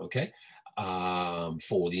burden, okay,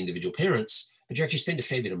 for the individual parents, but you actually spend a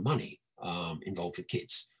fair bit of money involved with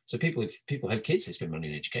kids. So if people have kids, they spend money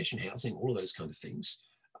on education, housing, all of those kind of things.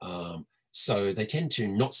 So they tend to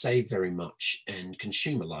not save very much and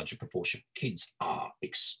consume a larger proportion. Kids are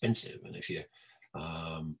expensive. And if you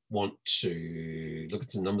want to look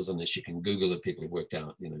at some numbers on this, you can Google it. People have worked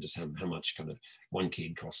out, just how much kind of one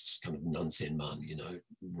kid costs kind of none sen man,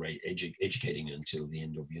 educating until the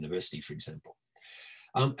end of university, for example.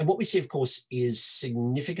 And what we see, of course, is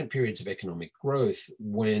significant periods of economic growth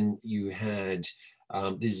when you had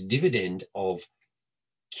this dividend of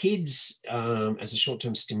kids as a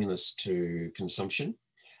short-term stimulus to consumption,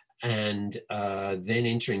 and then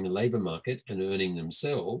entering the labor market and earning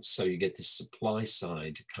themselves. So you get this supply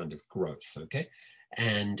side kind of growth, okay?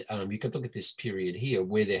 And you could look at this period here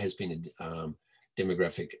where there has been a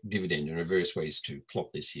demographic dividend, and there are various ways to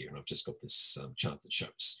plot this here. And I've just got this chart that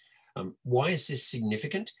shows. Why is this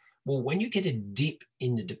significant? Well, when you get a dip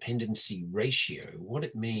in the dependency ratio, what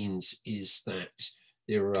it means is that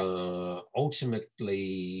there are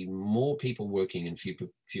ultimately more people working and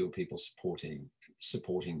fewer people supporting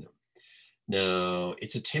them. Now,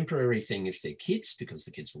 it's a temporary thing if they're kids, because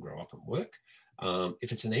the kids will grow up and work.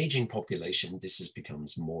 If it's an aging population, this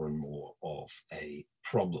becomes more and more of a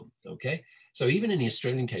problem, okay? So even in the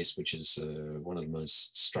Australian case, which is one of the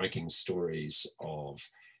most striking stories of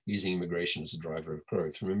using immigration as a driver of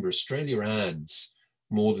growth, remember, Australia adds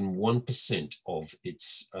more than 1% of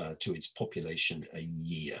its to its population a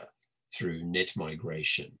year through net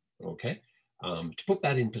migration, okay? To put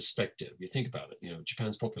that in perspective, you think about it, you know,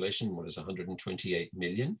 Japan's population, what is 128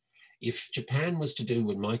 million? If Japan was to do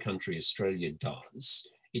what my country, Australia, does,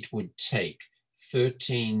 it would take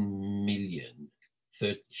 13 million,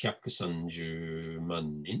 130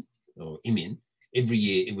万人, or imin, every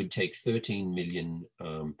year it would take 13 million,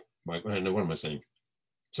 what am I saying?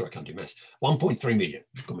 Sorry, I can't do maths. 1.3 million.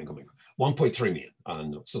 1.3 million.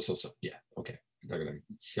 Yeah, okay. だから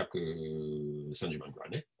130万ぐらい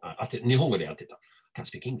ね。日本語で当てた。Can't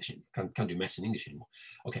speak English. Can't do maths in English anymore.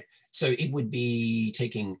 Okay, so it would be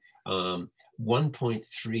taking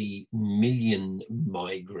 1.3 million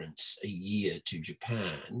migrants a year to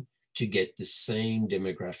Japan to get the same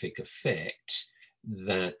demographic effect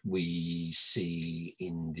that we see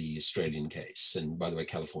in the Australian case. And by the way,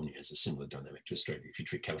 California has a similar dynamic to Australia. If you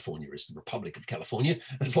treat California as the Republic of California,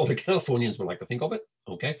 as a lot of Californians would like to think of it,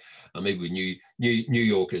 okay? Maybe New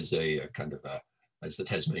York as a kind of as the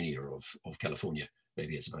Tasmania of California,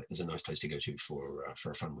 maybe as a nice place to go to for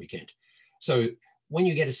a fun weekend. So when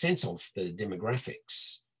you get a sense of the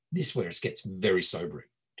demographics, this is where it gets very sobering.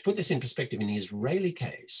 To put this in perspective, in the Israeli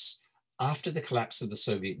case, after the collapse of the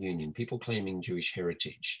Soviet Union, people claiming Jewish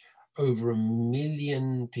heritage, over 1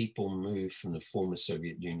 million people moved from the former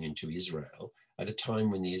Soviet Union to Israel at a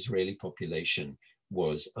time when the Israeli population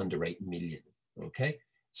was under 8 million, okay?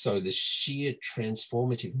 So the sheer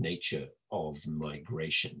transformative nature of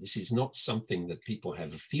migration, this is not something that people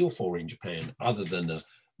have a feel for in Japan other than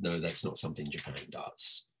no, that's not something Japan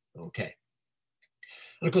does, okay?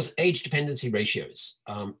 And of course, age dependency ratios.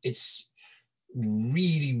 It's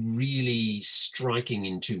really striking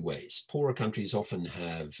in two ways. Poorer countries often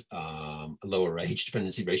have a lower age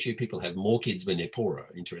dependency ratio. People have more kids when they're poorer,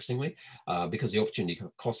 interestingly, because the opportunity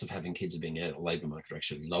costs of having kids being out of the labor market are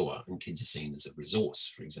actually lower, and kids are seen as a resource,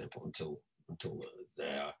 for example, until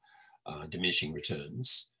they're diminishing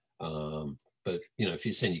returns. But you know, if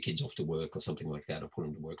you send your kids off to work or something like that, or put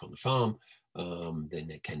them to work on the farm,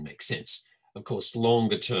 then it can make sense. Of course,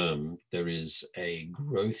 longer term, there is a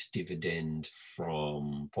growth dividend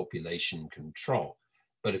from population control.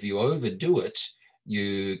 But if you overdo it,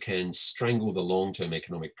 you can strangle the long-term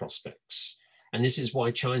economic prospects. And this is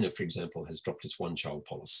why China, for example, has dropped its one-child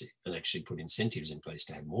policy and actually put incentives in place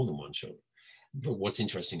to have more than one child. But what's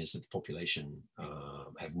interesting is that the population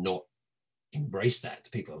have not embrace that.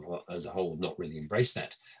 People as a whole not really embrace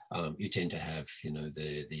that. You tend to have, you know,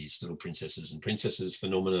 these little princesses and princesses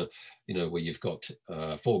phenomena, you know, where you've got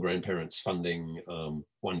 4 grandparents funding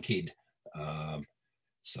 1 kid.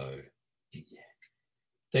 So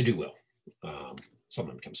they do well. Some of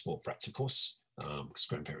them become spoiled brats, of course, because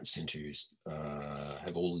grandparents tend to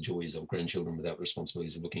have all the joys of grandchildren without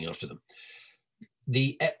responsibilities of looking after them.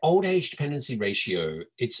 The old age dependency ratio,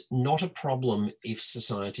 it's not a problem if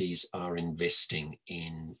societies are investing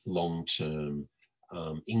in long-term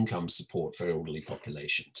income support for elderly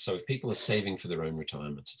populations. So if people are saving for their own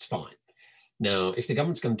retirements, it's fine. Now, if the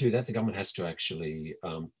government's going to do that, the government has to actually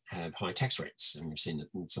have high tax rates. And we've seen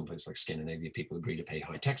that in some places like Scandinavia, people agree to pay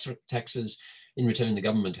high taxes. In return, the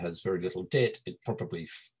government has very little debt. It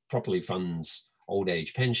properly funds old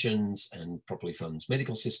age pensions and properly funds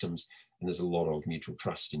medical systems. And there's a lot of mutual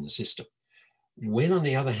trust in the system. When, on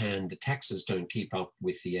the other hand, the taxes don't keep up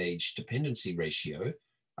with the age dependency ratio,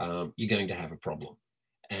 you're going to have a problem.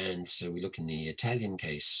 And so we look in the Italian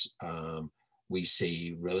case, we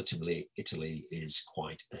see relatively Italy is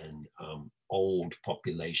quite an old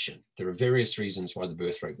population. There are various reasons why the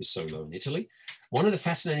birth rate was so low in Italy. One of the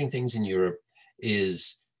fascinating things in Europe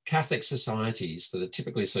is Catholic societies that are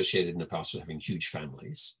typically associated in the past with having huge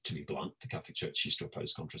families. To be blunt, the Catholic Church used to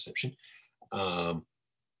oppose contraception,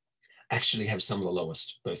 actually have some of the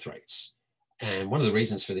lowest birth rates. And one of the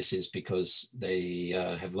reasons for this is because they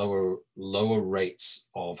have lower rates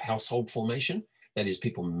of household formation. That is,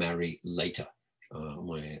 people marry later.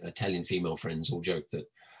 My Italian female friends all joke that,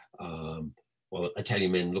 well,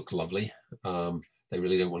 Italian men look lovely. They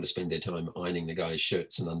really don't want to spend their time ironing the guy's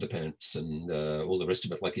shirts and underpants and all the rest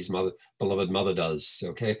of it like his beloved mother does,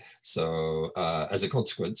 okay? So as a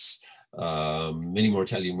consequence, many more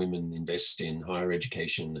Italian women invest in higher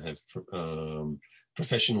education, have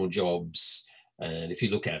professional jobs. And if you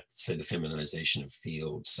look at, say, the feminization of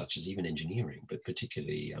fields such as even engineering, but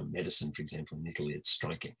particularly medicine, for example, in Italy, it's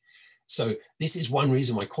striking. So this is one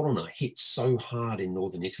reason why Corona hit so hard in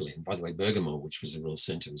northern Italy. And by the way, Bergamo, which was a real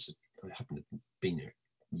center, I happened to have been there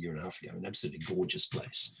a year and a half ago, an absolutely gorgeous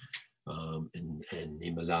place, and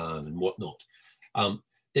in Milan and whatnot.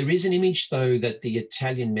 There is an image, though, that the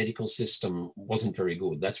Italian medical system wasn't very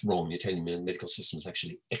good. That's wrong. The Italian medical system is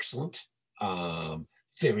actually excellent,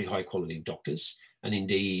 very high quality doctors. And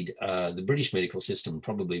indeed, the British medical system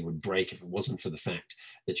probably would break if it wasn't for the fact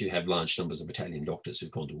that you have large numbers of Italian doctors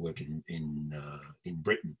who've gone to work in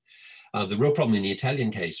Britain. The real problem in the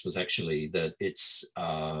Italian case was actually that it's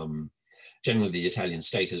generally the Italian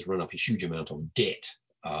state has run up a huge amount of debt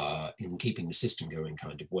in keeping the system going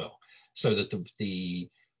kind of well. So that the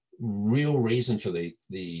real reason for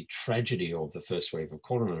the tragedy of the first wave of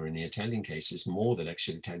Corona in the Italian case is more that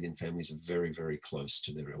actually Italian families are very, very close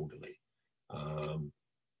to their elderly.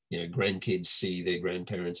 You know, grandkids see their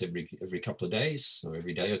grandparents every couple of days, or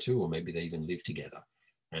every day or two, or maybe they even live together.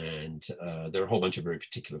 And there are a whole bunch of very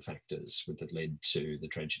particular factors that led to the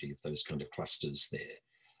tragedy of those kind of clusters there.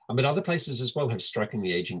 But other places as well have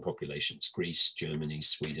strikingly aging populations: Greece, Germany,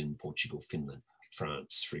 Sweden, Portugal, Finland,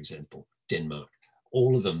 France, for example, Denmark.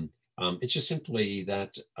 All of them, it's just simply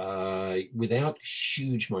that without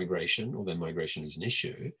huge migration, although migration is an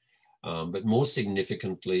issue, but more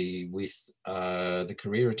significantly with the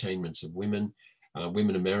career attainments of women.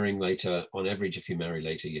 Women are marrying later. On average, if you marry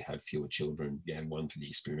later, you have fewer children. You have one for the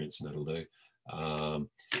experience, and that'll do.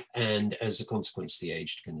 And as a consequence, the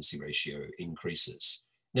age dependency ratio increases.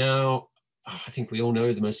 Now, I think we all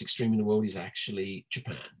know the most extreme in the world is actually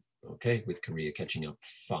Japan, okay, with Korea catching up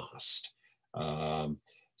fast.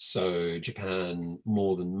 So Japan,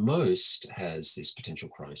 more than most, has this potential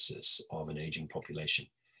crisis of an aging population.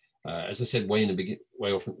 As I said way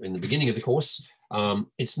off in the beginning of the course,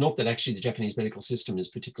 it's not that actually the Japanese medical system is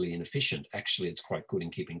particularly inefficient. Actually, it's quite good in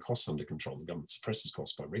keeping costs under control. The government suppresses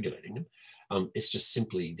costs by regulating them. It's just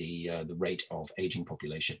simply the rate of aging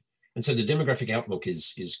population. And so the demographic outlook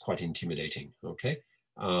is quite intimidating, okay?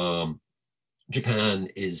 Japan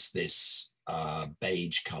is this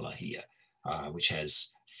beige color here, which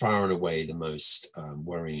has far and away the most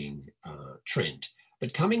worrying trend.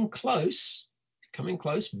 But coming close,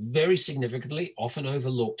 very significantly, often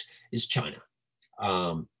overlooked, is China.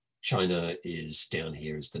 China is down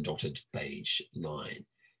here as the dotted beige line.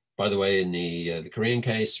 By the way, in the Korean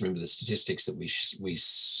case, remember the statistics that we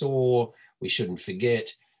saw. We shouldn't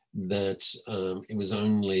forget that it was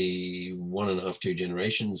only 1.5, 2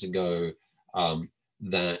 generations ago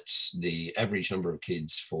that the average number of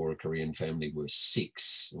kids for a Korean family were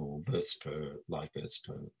 6, or live births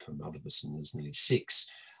per mother person is nearly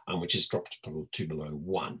 6, which has dropped to below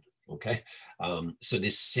 1. Okay, so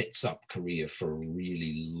this sets up Korea for a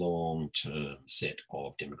really long-term set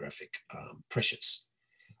of demographic pressures.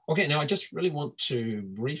 Okay, now I just really want to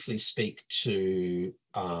briefly speak to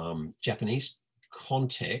Japanese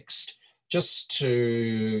context, just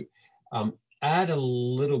to add a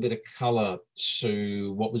little bit of color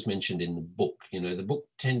to what was mentioned in the book. You know, the book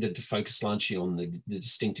tended to focus largely on the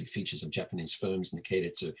distinctive features of Japanese firms and the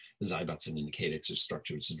keiretsu, the zaibatsu and the keiretsu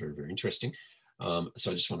structure, which is very, very interesting.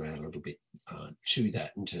 So I just want to add a little bit to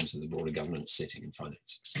that in terms of the broader governance setting and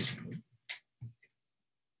finance. Excuse me.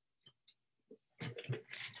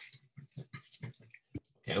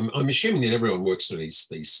 Okay, I'm assuming that everyone works through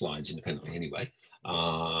these slides independently anyway,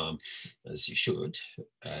 as you should,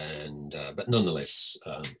 and but nonetheless,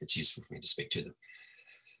 it's useful for me to speak to them.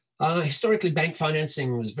 Historically, bank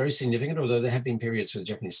financing was very significant, although there have been periods where the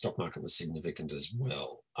Japanese stock market was significant as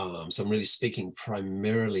well. So I'm really speaking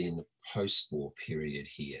primarily in the post-war period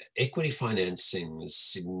here. Equity financing was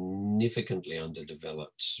significantly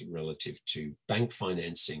underdeveloped relative to bank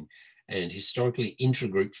financing, and historically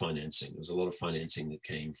intra-group financing. There was a lot of financing that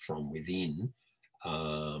came from within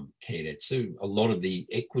keiretsu. A lot of the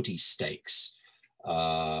equity stakes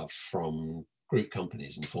from group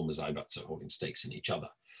companies and former zaibatsu holding stakes in each other.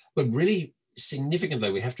 But really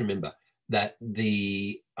significantly, we have to remember that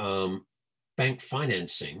the bank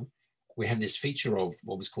financing, we have this feature of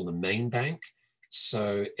what was called the main bank.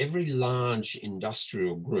 So every large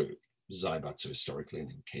industrial group, zaibatsu historically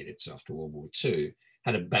and in keiretsu after World War II,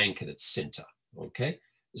 had a bank at its center, okay?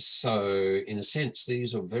 So in a sense,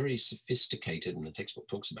 these are very sophisticated, and the textbook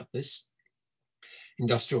talks about this,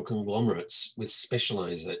 industrial conglomerates with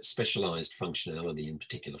specialized functionality in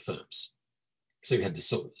particular firms. So you had the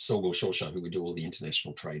Solgor Shorsha, who would do all the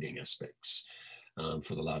international trading aspects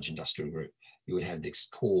for the large industrial group. You would have this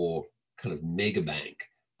core kind of mega bank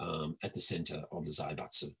at the center of the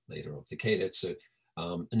Zaibatsu, later of the Keiretsu.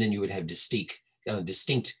 And then you would have distinct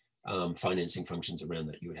financing functions around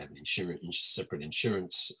that. You would have an separate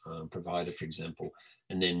insurance provider, for example.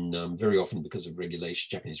 And then very often, because of regulation,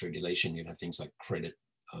 Japanese regulation, you'd have things like credit,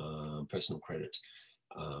 personal credit,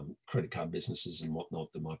 credit card businesses and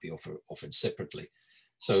whatnot that might be offered separately.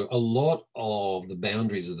 So a lot of the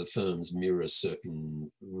boundaries of the firms mirror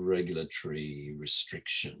certain regulatory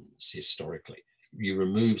restrictions historically. You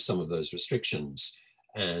remove some of those restrictions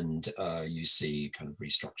and you see kind of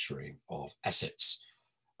restructuring of assets.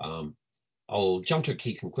 I'll jump to a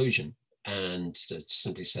key conclusion and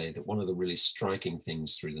simply say that one of the really striking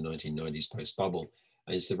things through the 1990s post-bubble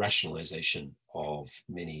is the rationalization of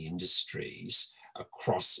many industries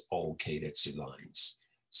across old Keiretsu lines.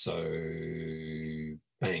 So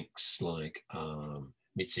banks like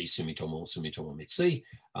Mitsui Sumitomo, Sumitomo Mitsui,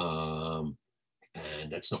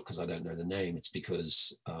 and that's not because I don't know the name, it's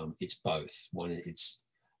because it's both. One, it's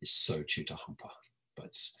so Chuta-hampa,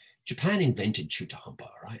 but Japan invented Chuta-hampa,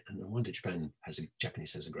 right? And no wonder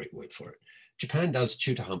Japanese has a great word for it. Japan does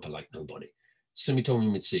Chuta-hampa like nobody.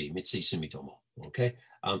 Sumitomo Mitsui, Mitsui Sumitomo, okay?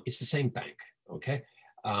 It's the same bank, okay?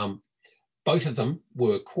 Both of them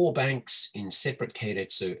were core banks in separate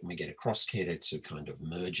keiretsu, and we get a cross keiretsu kind of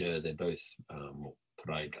merger. They're both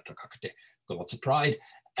pride, got lots of pride,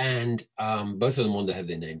 and both of them wanted to have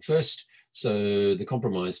their name first. So the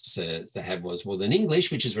compromise to have was, well, in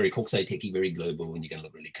English, which is very kokusai teki, very global, and you're going to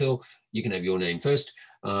look really cool, you can have your name first.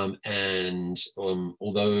 Although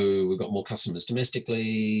we've got more customers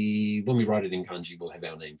domestically, when we write it in kanji, we'll have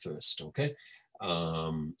our name first, okay?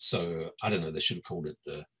 So I don't know, they should have called it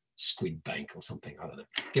the Squid Bank or something, I don't know.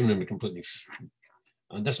 Given them a completely,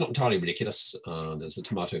 that's not entirely ridiculous. There's a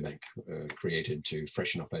tomato bank created to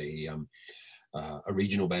freshen up a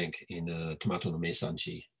regional bank in Tomato no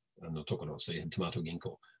Meisanchi, no Tokonose, and Tomato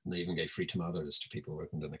Ginko. And they even gave free tomatoes to people who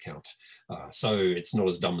opened an account. So it's not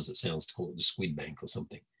as dumb as it sounds to call it the Squid Bank or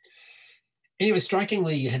something. Anyway,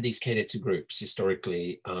 strikingly, you had these keiretsu groups.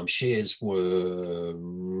 Historically, shares were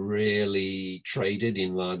rarely traded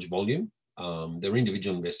in large volume. There were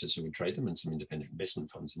individual investors who would trade them and some independent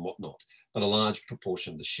investment funds and whatnot, but a large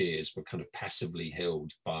proportion of the shares were kind of passively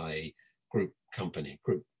held by groups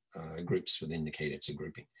within the keiretsu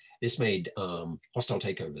grouping. This made hostile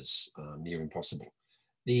takeovers near impossible.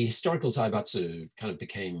 The historical Zaibatsu kind of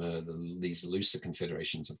became these looser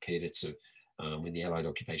confederations of keiretsu when the Allied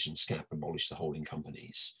occupation SCAP abolished the holding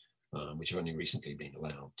companies, which have only recently been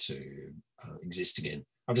allowed to exist again.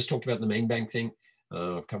 I've just talked about the main bank thing.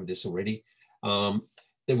 I've covered this already.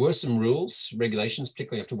 There were some rules, regulations,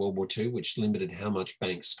 particularly after World War II, which limited how much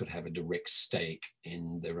banks could have a direct stake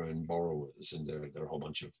in their own borrowers. And there are a whole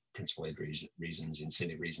bunch of principal aid reasons,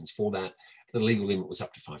 incentive reasons for that. The legal limit was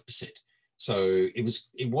up to 5%. So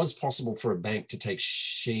it was possible for a bank to take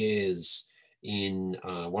shares in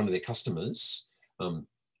one of their customers,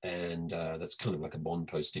 and that's kind of like a bond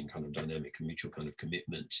posting kind of dynamic, a mutual kind of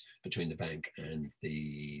commitment between the bank and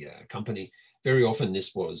the company. Very often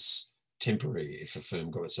this was temporary if a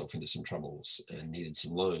firm got itself into some troubles and needed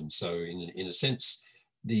some loans. So in a sense,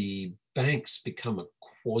 the banks become a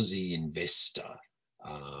quasi-investor,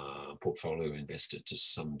 portfolio investor to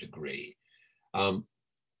some degree. For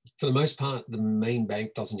the most part, the main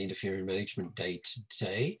bank doesn't interfere in management day to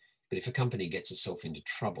day, but if a company gets itself into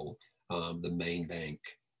trouble, the main bank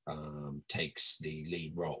takes the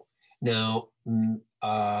lead role. Now,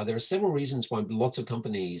 there are several reasons why lots of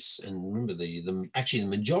companies, and remember actually the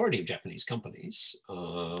majority of Japanese companies,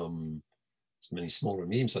 many smaller and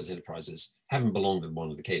medium-sized enterprises, haven't belonged to one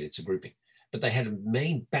of the keiretsu grouping, but they had a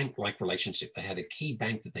main bank-like relationship. They had a key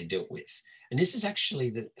bank that they dealt with. And this is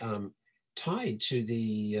actually tied to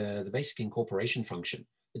the basic incorporation function,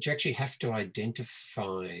 that you actually have to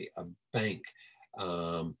identify a bank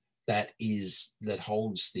that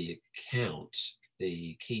holds the account,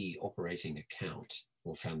 the key operating account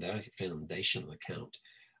or foundational account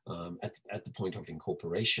at the point of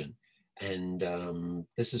incorporation. And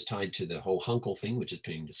this is tied to the whole Hunkel thing, which is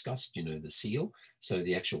being discussed, the seal. So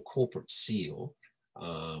the actual corporate seal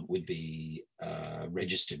would be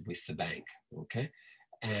registered with the bank, okay?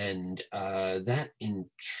 And that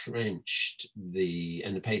entrenched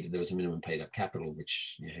there was a minimum paid up capital,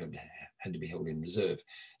 which had to be held in reserve.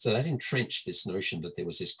 So that entrenched this notion that there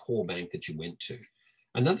was this core bank that you went to.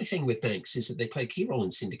 Another thing with banks is that they play a key role in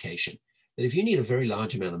syndication. That if you need a very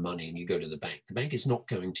large amount of money and you go to the bank is not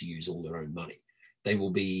going to use all their own money. They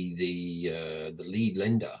will be the lead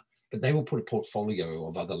lender, but they will put a portfolio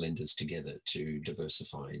of other lenders together to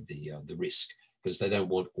diversify the risk, because they don't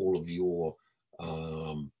want all of your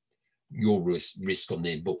risk on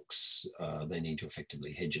their books. They need to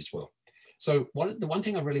effectively hedge as well. So the one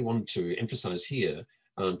thing I really wanted to emphasize here,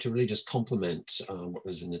 to really just complement what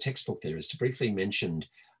was in the textbook there, is to briefly mention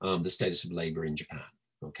the status of labor in Japan,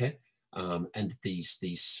 okay? And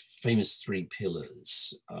these famous three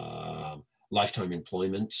pillars. Lifetime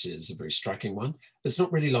employment is a very striking one, but it's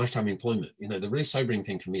not really lifetime employment. You know, the really sobering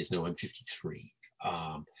thing for me is now I'm 53.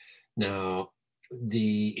 Now,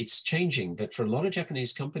 it's changing, but for a lot of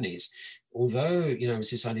Japanese companies, although, you know,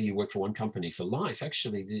 it's this idea you work for one company for life,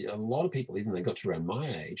 actually, a lot of people, even they got to around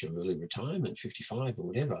my age or early retirement, 55 or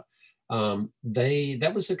whatever,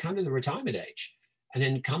 that was the kind of the retirement age. And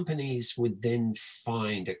then companies would then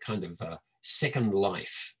find a kind of a second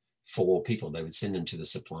life for people. They would send them to the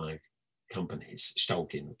supply companies, and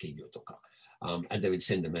they would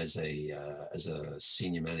send them as a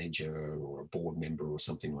senior manager or a board member or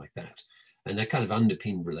something like that. And that kind of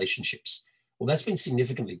underpinned relationships. Well, that's been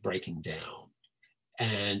significantly breaking down.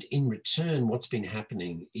 And in return, what's been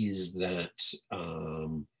happening is that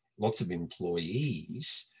lots of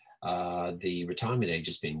employees, the retirement age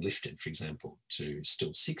is being lifted, for example, to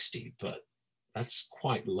still 60, but that's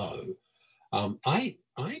quite low. I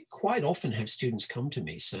quite often have students come to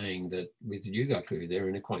me saying that with Ryugaku, they're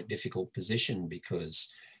in a quite difficult position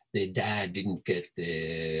because their dad didn't get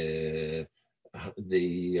the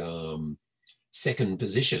second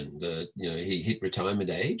position. He hit retirement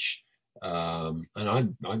age, and I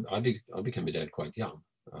became a dad quite young,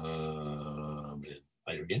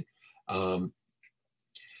 later again.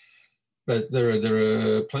 But there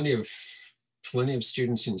are plenty of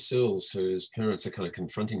students in SILS whose parents are kind of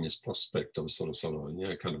confronting this prospect of sort of, you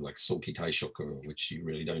know, kind of like Soki Taishoku, which you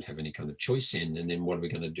really don't have any kind of choice in. And then what are we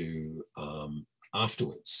going to do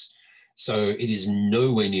afterwards? So it is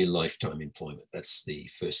nowhere near lifetime employment. That's the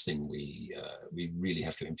first thing we really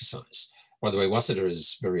have to emphasize. By the way, Waseda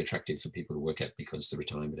is very attractive for people to work at because the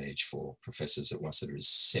retirement age for professors at Waseda is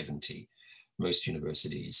 70. Most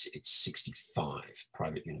universities, it's 65,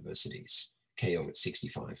 private universities. KO, it's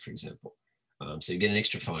 65, for example. So you get an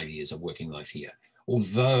extra 5 years of working life here.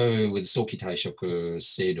 Although with Soki Taishoku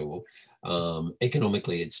Seido,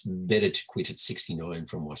 economically, it's better to quit at 69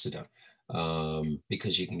 from Waseda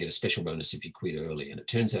because you can get a special bonus if you quit early. And it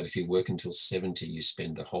turns out if you work until 70, you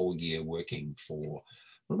spend the whole year working for,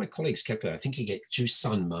 one of my colleagues calculated, I think you get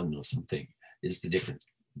Jusan Man or something is the difference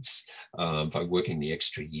by working the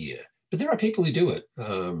extra year. But there are people who do it.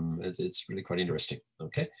 It's really quite interesting,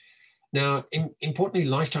 okay? Now, importantly,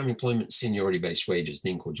 lifetime employment seniority-based wages,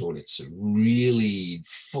 Ninko Joritsu, really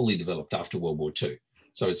fully developed after World War II.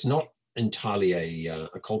 So it's not entirely a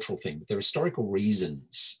cultural thing, but there are historical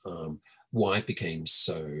reasons why it became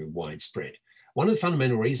so widespread. One of the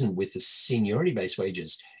fundamental reasons with the seniority-based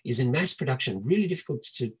wages is in mass production, really difficult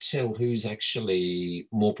to tell who's actually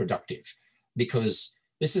more productive, because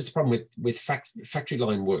this is the problem with factory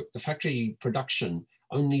line work. The factory production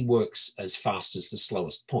only works as fast as the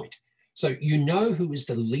slowest point. So you know who is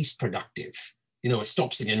the least productive. You know, it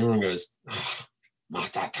stops again, everyone goes,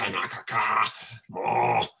 Mata Tanaka ka,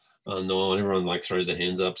 oh no, and everyone like throws their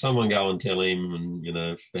hands up. Someone go and tell him and, you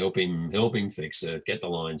know, help him fix it, get the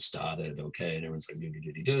line started, okay? And everyone's like,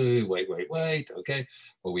 do, wait, okay?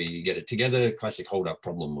 Well, we get it together, classic hold up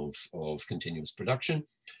problem of continuous production.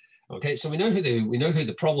 Okay, so we know who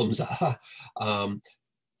the problems are.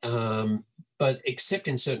 But except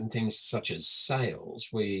in certain things such as sales,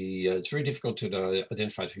 it's very difficult to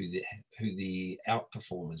identify who the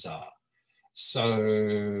outperformers are.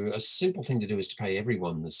 So a simple thing to do is to pay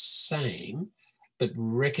everyone the same, but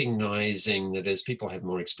recognizing that as people have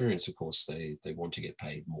more experience, of course, they want to get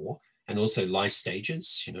paid more. And also life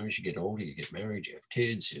stages, you know, as you get older, you get married, you have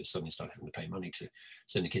kids, you suddenly start having to pay money to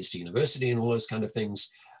send the kids to university and all those kind of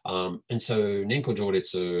things. And so Nenko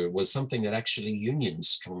Joritsu was something that actually unions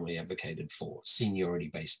strongly advocated for,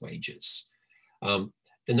 seniority-based wages.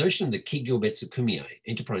 The notion of the Kigyobetsu Kumiai,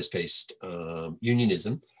 enterprise-based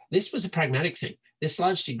unionism, this was a pragmatic thing. This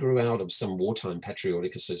largely grew out of some wartime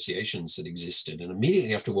patriotic associations that existed. And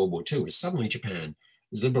immediately after World War II, suddenly Japan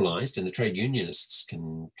is liberalized and the trade unionists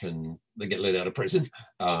they get let out of prison.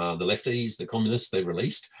 The lefties, the communists, they're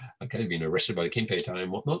released, okay, being arrested by the Kempeitai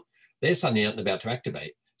and whatnot. They're suddenly out and about to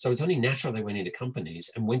activate. So it's only natural they went into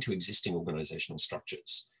companies and went to existing organizational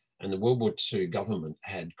structures. And the World War II government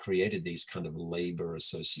had created these kind of labor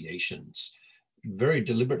associations very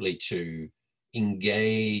deliberately to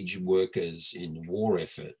engage workers in the war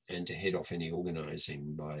effort and to head off any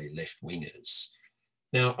organizing by left-wingers.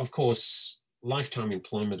 Now, of course, lifetime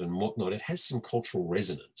employment and whatnot, it has some cultural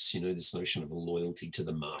resonance, you know, this notion of a loyalty to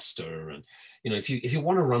the master. And, you know, if you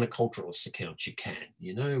want to run a culturalist account, you can,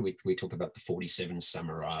 you know, we talk about the 47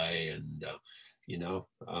 samurai and, you know,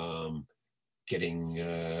 getting,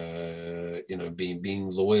 you know,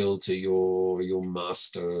 being loyal to your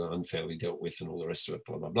master, unfairly dealt with, and all the rest of it,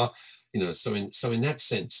 blah, blah, blah. You know, so in that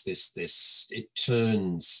sense, it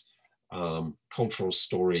turns cultural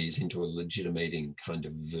stories into a legitimating kind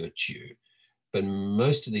of virtue. But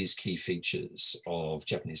most of these key features of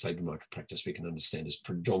Japanese labor market practice we can understand as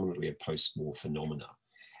predominantly a post-war phenomena.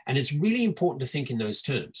 And it's really important to think in those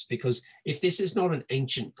terms, because if this is not an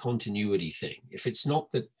ancient continuity thing, if it's not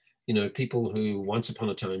that, you know, people who once upon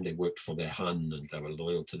a time they worked for their Han and they were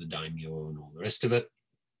loyal to the daimyo and all the rest of it,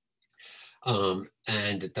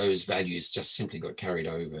 and that those values just simply got carried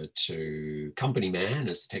over to company man,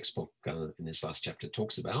 as the textbook in this last chapter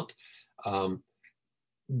talks about,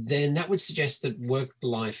 then that would suggest that work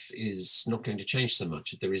life is not going to change so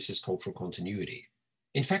much, that there is this cultural continuity.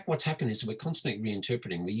 In fact, what's happened is we're constantly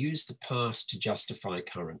reinterpreting. We use the past to justify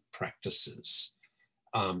current practices.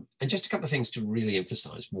 And just a couple of things to really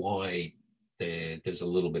emphasize why there's a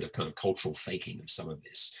little bit of kind of cultural faking of some of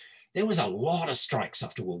this. There was a lot of strikes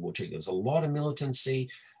after World War II. There was a lot of militancy.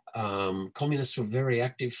 Communists were very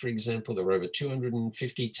active, for example. There were over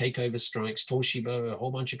 250 takeover strikes, Toshiba, a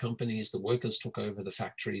whole bunch of companies. The workers took over the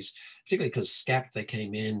factories, particularly because SCAP, they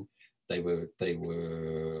came in. They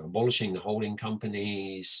were abolishing the holding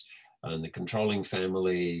companies and the controlling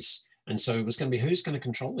families. And so it was going to be, who's going to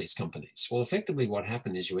control these companies? Well, effectively what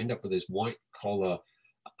happened is you end up with this white collar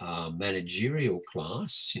managerial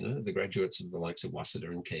class, you know, the graduates of the likes of Waseda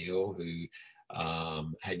and Keio who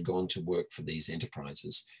had gone to work for these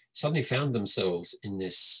enterprises, suddenly found themselves in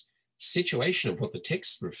this situation of what the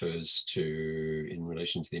text refers to in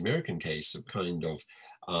relation to the American case of kind of,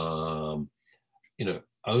 you know,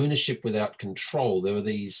 ownership without control. There were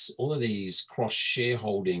all of these cross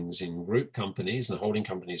shareholdings in group companies, and the holding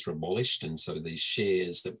companies were abolished. And so these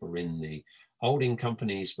shares that were in the holding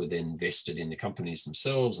companies were then vested in the companies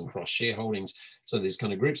themselves and cross shareholdings. So these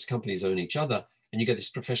kind of groups of companies own each other. And you get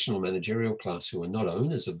this professional managerial class who are not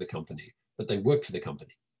owners of the company, but they work for the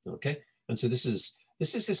company, okay? And so this is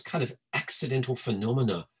this kind of accidental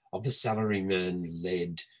phenomena of the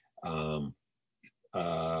salaryman-led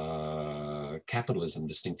capitalism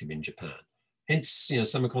distinctive in Japan. Hence, you know,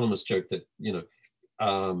 some economists joke that, you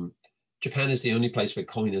know, Japan is the only place where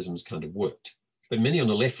communism's kind of worked. But many on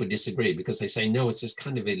the left would disagree because they say, no, it's this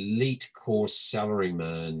kind of elite course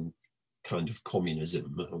salaryman kind of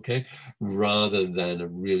communism, okay, rather than a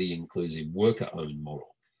really inclusive worker-owned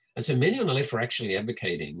model. And so many on the left are actually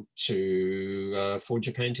advocating for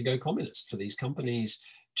Japan to go communist, for these companies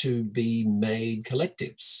to be made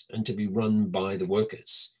collectives and to be run by the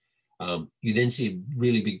workers. You then see a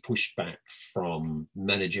really big pushback from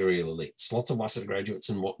managerial elites, lots of Waseda graduates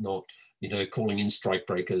and whatnot, you know, calling in strike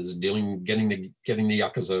breakers, getting the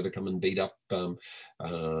Yakuza to come and beat up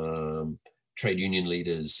trade union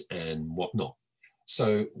leaders and whatnot.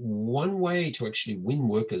 So one way to actually win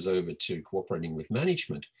workers over to cooperating with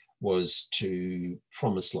management was to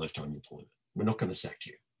promise lifetime employment. We're not going to sack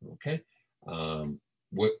you, okay?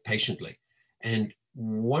 Work patiently. And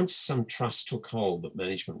once some trust took hold that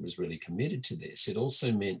management was really committed to this, it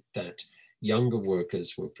also meant that younger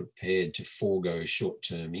workers were prepared to forego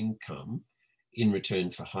short-term income in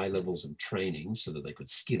return for high levels of training so that they could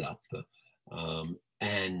skill up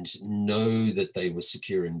and know that they were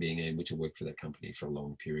secure in being able to work for that company for a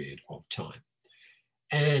long period of time.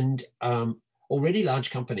 And already large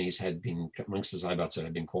companies had been, amongst the Zaibatsu,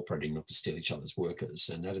 had been cooperating not to steal each other's workers,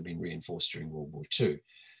 and that had been reinforced during World War II.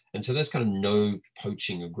 And so those kind of no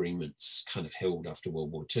poaching agreements kind of held after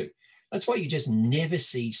World War II. That's why you just never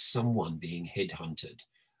see someone being headhunted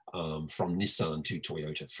from Nissan to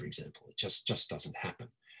Toyota, for example. It just doesn't happen.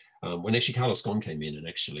 When actually Carlos Ghosn came in and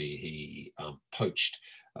actually he poached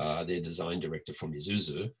their design director from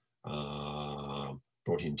Isuzu,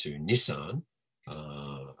 brought him to Nissan,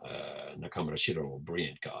 Nakamura Shiro, a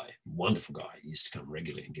brilliant guy, wonderful guy. He used to come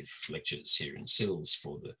regularly and give lectures here in SILS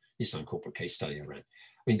for the Nissan corporate case study I ran. I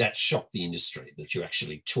mean, that shocked the industry that you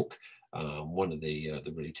actually took one of the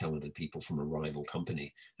really talented people from a rival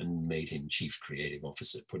company and made him chief creative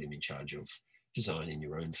officer, put him in charge of design in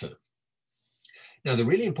your own firm. Now, the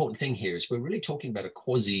really important thing here is we're really talking about a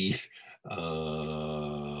quasi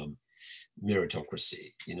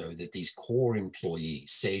meritocracy, you know, that these core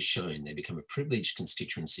employees, seishin, they become a privileged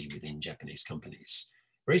constituency within Japanese companies.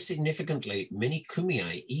 Very significantly, many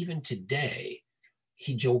kumiai, even today,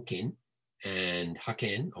 hijokin and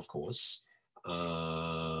haken, of course,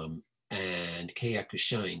 and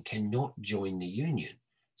keiakushain cannot join the union.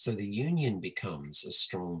 So the union becomes a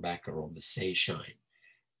strong backer of the seishain.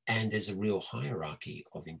 And there's a real hierarchy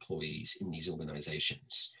of employees in these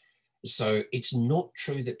organizations. So it's not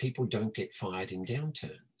true that people don't get fired in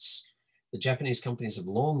downturns. The Japanese companies have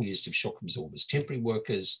long used of shock absorbers, temporary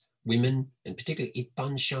workers, women, and particularly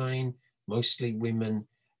ippanshain, mostly women,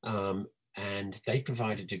 and they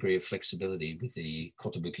provide a degree of flexibility with the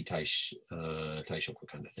kotobuki taishoku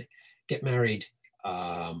kind of thing. Get married,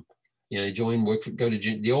 join, work, go to,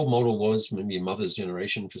 the old model was maybe your mother's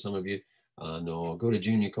generation for some of you, no, go to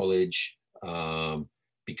junior college,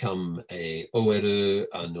 become a oeru,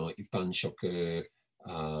 no, ippan shoku,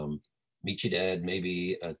 meet your dad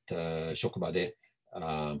maybe at shokuba de,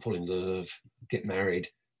 fall in love, get married,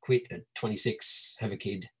 quit at 26, have a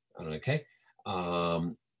kid, okay?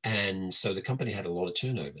 And so the company had a lot of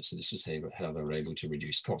turnover. So this was how they were able to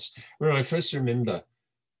reduce costs. When I first remember,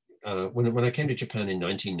 when I came to Japan in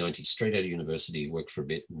 1990, straight out of university, worked for a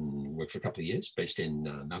bit and worked for a couple of years based in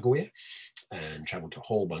Nagoya and traveled to a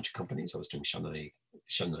whole bunch of companies. I was doing Shanai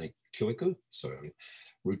Kyoiku, so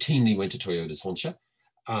routinely went to Toyota's Honsha.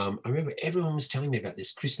 I remember everyone was telling me about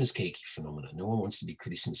this Christmas cake phenomenon. No one wants to be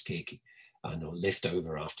Christmas cakey, no, left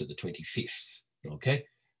over after the 25th, okay?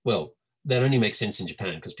 Well, that only makes sense in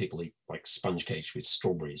Japan because people eat like sponge cakes with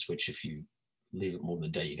strawberries, which if you leave it more than a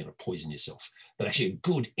day, you're going to poison yourself. But actually a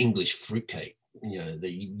good English fruitcake,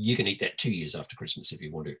 you can eat that 2 years after Christmas if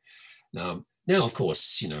you want to. Now, of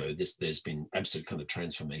course, there's been absolute kind of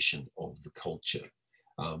transformation of the culture.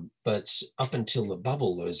 But up until the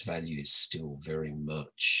bubble, those values still very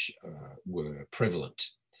much were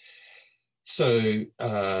prevalent. So you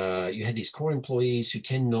had these core employees who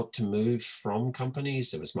tend not to move from companies.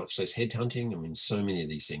 There was much less headhunting. I mean, so many of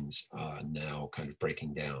these things are now kind of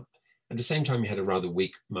breaking down. At the same time, you had a rather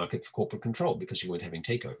weak market for corporate control because you weren't having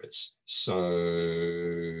takeovers.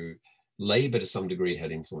 So labor to some degree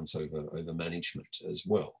had influence over management as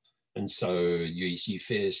well. And so you see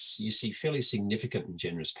fairly significant and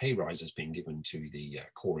generous pay rises being given to the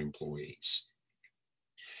core employees.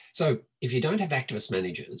 So if you don't have activist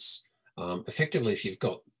managers, effectively, if you've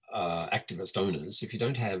got activist owners, if you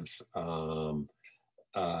don't have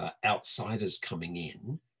outsiders coming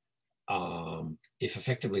in, if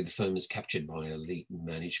effectively the firm is captured by an elite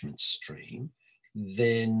management stream,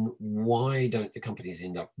 then why don't the companies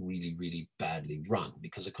end up really, really badly run?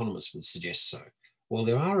 Because economists would suggest so. Well,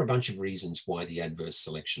 there are a bunch of reasons why the adverse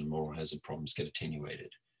selection and moral hazard problems get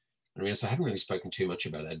attenuated. And I haven't really spoken too much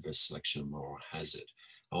about adverse selection and moral hazard.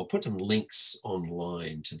 I'll put some links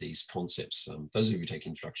online to these concepts. Those of you who take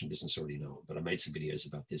introduction business already know, but I made some videos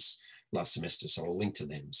about this last semester, so I'll link to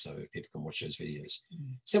them so people can watch those videos.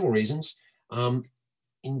 Several reasons.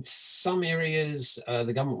 In some areas,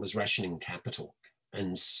 the government was rationing capital.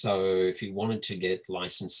 And so if you wanted to get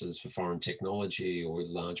licenses for foreign technology or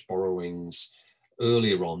large borrowings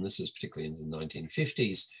earlier on, this is particularly in the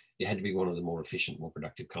 1950s, you had to be one of the more efficient, more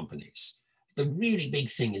productive companies. The really big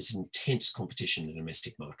thing is intense competition in the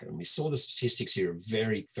domestic market. And we saw the statistics here are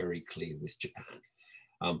very, very clear with Japan.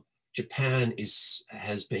 Japan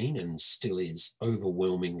has been and still is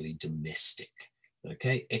overwhelmingly domestic.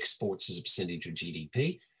 Okay, exports as a percentage of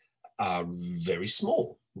GDP are very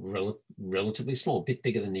small, relatively small, a bit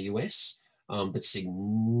bigger than the US, but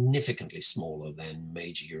significantly smaller than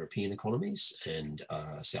major European economies and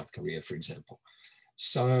South Korea, for example.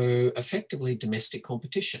 So effectively domestic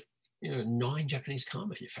competition. 9 Japanese car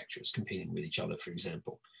manufacturers competing with each other, for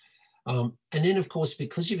example. And then, of course,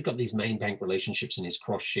 because you've got these main bank relationships and these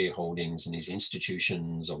cross shareholdings and these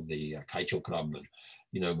institutions of the Kaicho Club,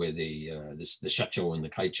 and where the shacho and the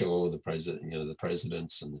kaicho, the president, the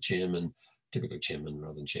presidents and the chairman, typically chairman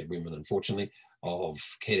rather than chairwomen, unfortunately, of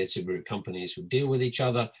keiretsu group companies would deal with each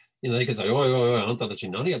other. They could say, that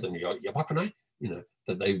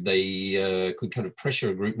they could kind of pressure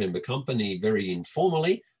a group member company very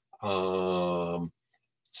informally,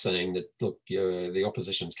 saying that, look, the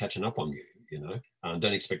opposition's catching up on you,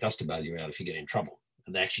 don't expect us to bail you out if you get in trouble.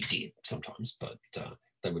 And they actually did sometimes, but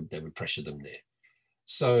they would pressure them there.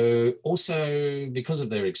 So also because of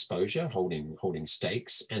their exposure, holding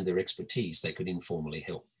stakes and their expertise, they could informally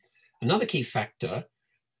help. Another key factor,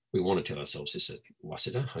 we want to tell ourselves this at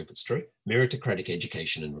Waseda, hope it's true, meritocratic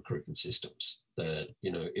education and recruitment systems. That,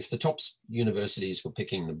 if the top universities were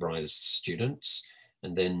picking the brightest students,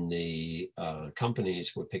 and then the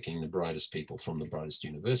companies were picking the brightest people from the brightest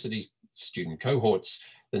university student cohorts,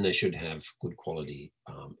 then they should have good quality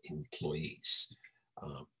employees.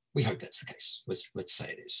 We hope that's the case. Let's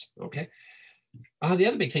say it is. Okay. The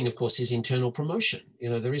other big thing, of course, is internal promotion.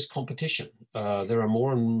 There is competition. There are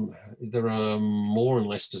more and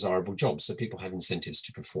less desirable jobs, so people have incentives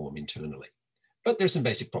to perform internally. But there's some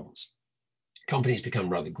basic problems. Companies become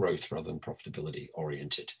rather growth rather than profitability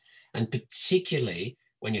oriented, and particularly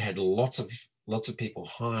when you had lots of people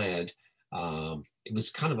hired, it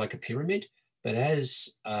was kind of like a pyramid. But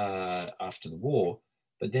as after the war,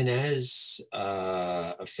 but then as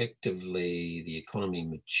effectively the economy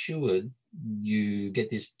matured, you get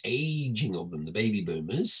this aging of them, the baby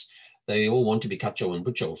boomers. They all want to be Cutjo and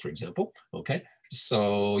Butcho, for example. Okay,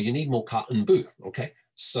 so you need more cut and boo. Okay,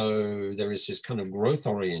 so there is this kind of growth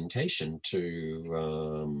orientation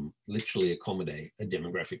to literally accommodate a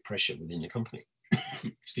demographic pressure within the company.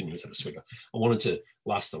 Excuse me, let's have a swigger. I wanted to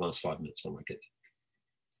last the last 5 minutes when I get there.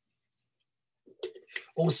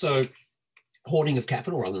 Also, hoarding of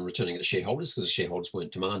capital rather than returning it to shareholders, because the shareholders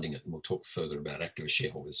weren't demanding it. And we'll talk further about activist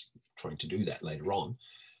shareholders trying to do that later on.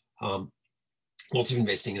 Lots of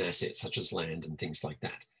investing in assets such as land and things like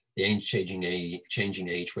that. The changing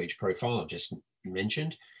age wage profile I just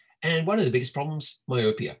mentioned. And one of the biggest problems,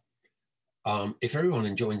 myopia. If everyone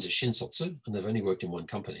enjoys a shinsotsu and they've only worked in one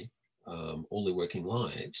company all their working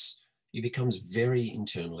lives, it becomes very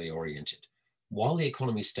internally oriented. While the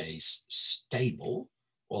economy stays stable,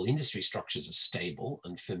 while industry structures are stable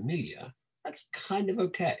and familiar, that's kind of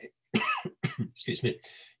okay. Excuse me.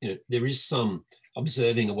 There is some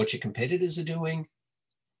observing of what your competitors are doing.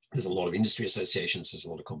 There's a lot of industry associations, there's a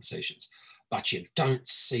lot of conversations, but you don't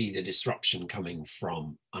see the disruption coming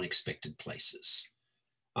from unexpected places.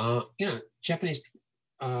 Japanese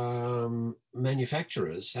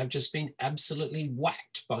manufacturers have just been absolutely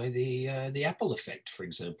whacked by the Apple effect, for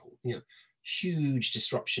example. Huge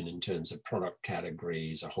disruption in terms of product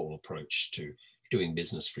categories, a whole approach to doing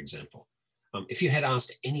business, for example. If you had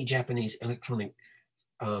asked any Japanese electronic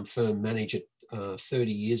firm manager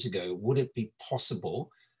 30 years ago, would it be possible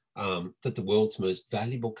that the world's most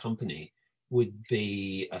valuable company would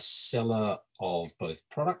be a seller of both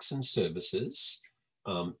products and services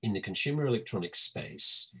in the consumer electronics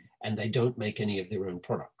space, and they don't make any of their own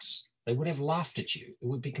products? They would have laughed at you. It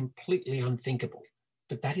would be completely unthinkable.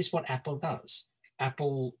 But that is what Apple does.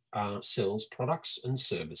 Apple sells products and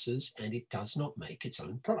services, and it does not make its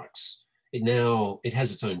own products. It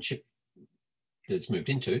has its own chip that it's moved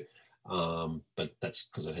into, but that's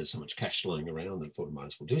because it has so much cash lying around, it thought it might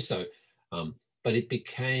as well do so. But it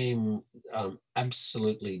became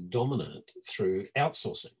absolutely dominant through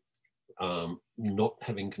outsourcing, not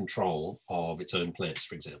having control of its own plants,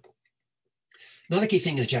 for example. Another key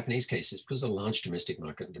thing in the Japanese case is because of the large domestic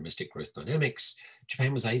market and domestic growth dynamics,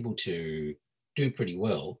 Japan was able to do pretty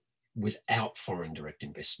well without foreign direct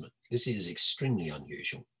investment. This is extremely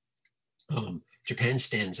unusual. Japan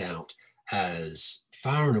stands out as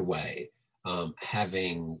far and away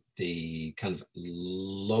having the kind of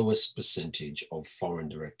lowest percentage of foreign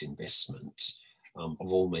direct investment of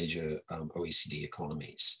all major OECD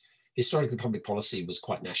economies. Historically, public policy was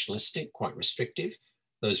quite nationalistic, quite restrictive.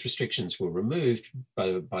 Those restrictions were removed,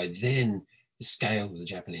 but by then the scale of the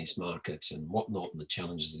Japanese market and whatnot, and the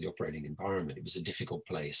challenges of the operating environment, it was a difficult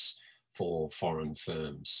place for foreign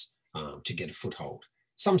firms to get a foothold.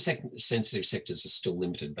 Some sensitive sectors are still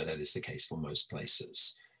limited, but that is the case for most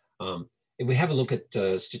places. If we have a look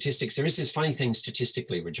at statistics, there is this funny thing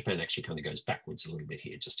statistically where Japan actually kind of goes backwards a little bit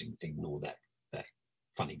here. Just ignore that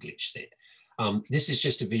funny glitch there. This is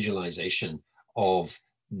just a visualization of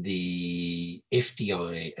the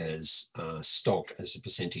FDI as stock as a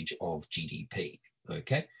percentage of GDP.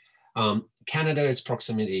 Okay, Canada, its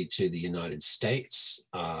proximity to the United States,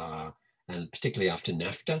 and particularly after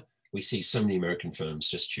NAFTA, we see so many American firms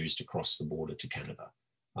just choose to cross the border to Canada.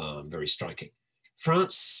 Very striking.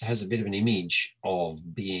 France has a bit of an image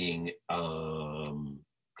of being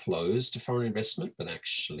closed to foreign investment, but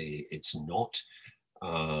actually it's not.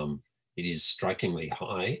 It is strikingly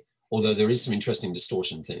high. Although there is some interesting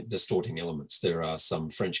distorting elements. There are some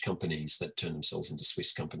French companies that turn themselves into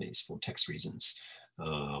Swiss companies for tax reasons,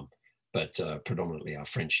 but predominantly are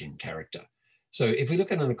French in character. So if we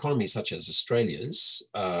look at an economy such as Australia's,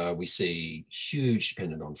 we see huge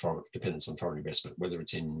dependence on foreign investment, whether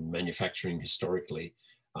it's in manufacturing historically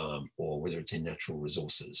or whether it's in natural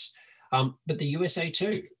resources. But the USA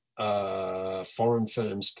too, foreign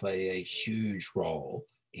firms play a huge role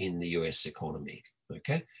in the US economy,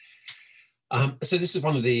 okay? So this is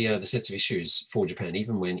one of the sets of issues for Japan.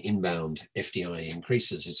 Even when inbound FDI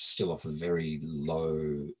increases, it's still off a very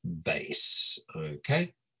low base,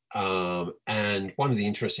 okay? And one of the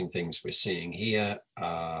interesting things we're seeing here,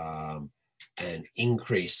 and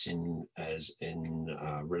increase in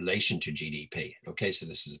relation to GDP. Okay, so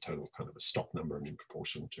this is a total kind of a stock number and in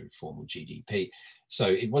proportion to formal GDP. So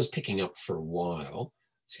it was picking up for a while.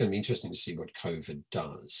 It's going to be interesting to see what COVID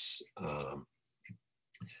does.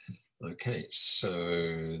 Okay,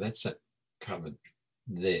 so that's that covered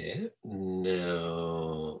there.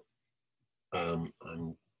 Now, I'm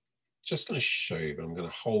just going to show you, but I'm going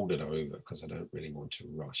to hold it over because I don't really want to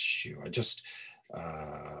rush you. I just,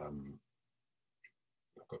 I've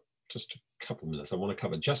got just a couple of minutes. I want to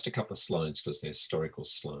cover just a couple of slides because they're historical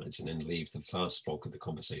slides, and then leave the vast bulk of the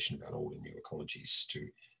conversation about old and new ecologies to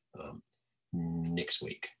next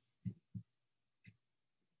week.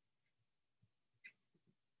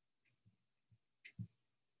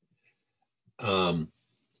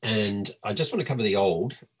 And I just want to cover the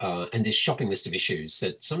old and this shopping list of issues,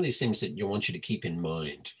 that some of these things that you want you to keep in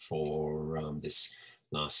mind for this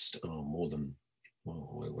last more than,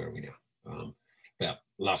 well, where are we now? About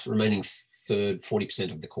last remaining third,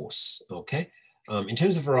 40% of the course, okay? In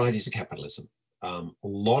terms of varieties of capitalism, a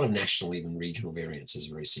lot of national, even regional variance is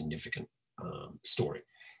a very significant story.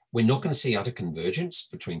 We're not going to see utter convergence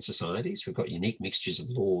between societies. We've got unique mixtures of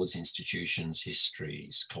laws, institutions,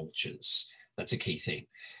 histories, cultures. That's a key thing.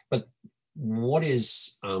 But what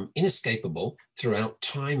is inescapable throughout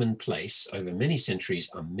time and place over many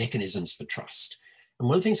centuries are mechanisms for trust. And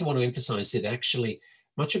one of the things I want to emphasize is that actually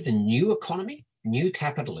much of the new economy, new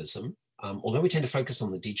capitalism, although we tend to focus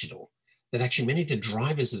on the digital, that actually many of the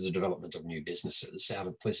drivers of the development of new businesses out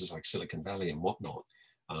of places like Silicon Valley and whatnot,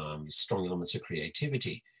 strong elements of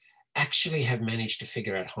creativity, actually have managed to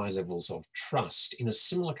figure out high levels of trust in a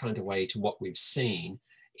similar kind of way to what we've seen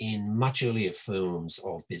in much earlier forms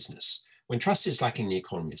of business. When trust is lacking in the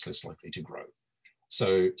economy, it's less likely to grow.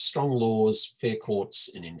 So strong laws, fair courts,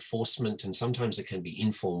 and enforcement, and sometimes it can be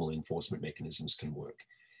informal enforcement mechanisms, can work.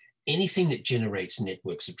 Anything that generates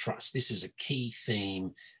networks of trust, this is a key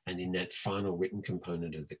theme, and in that final written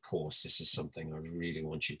component of the course, this is something I really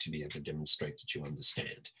want you to be able to demonstrate that you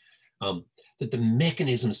understand. That the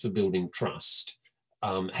mechanisms for building trust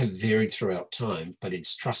have varied throughout time, but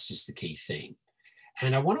it's trust is the key theme.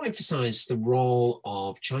 And I want to emphasize the role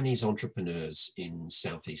of Chinese entrepreneurs in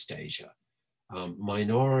Southeast Asia.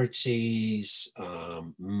 Minorities,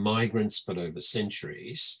 migrants, but over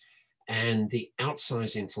centuries, and the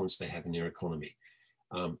outsized influence they have in their economy.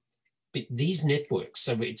 But these networks,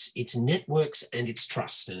 so it's networks and it's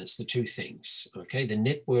trust, and it's the two things, okay? The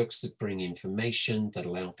networks that bring information, that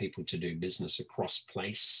allow people to do business across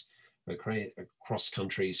place, okay? Across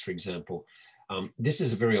countries, for example. This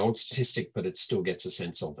is a very old statistic, but it still gets a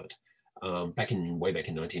sense of it. Way back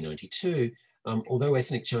in 1992, although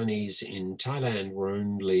ethnic Chinese in Thailand were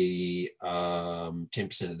only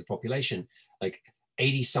 10% of the population, like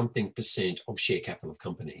 80-something% of share capital of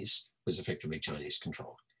companies was effectively Chinese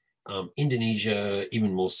controlled. Indonesia,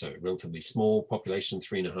 even more so, relatively small population,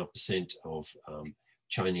 3.5% of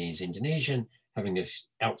Chinese Indonesian, having an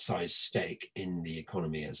outsized stake in the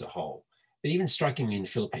economy as a whole. But even strikingly in the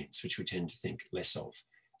Philippines, which we tend to think less of.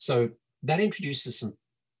 So that introduces some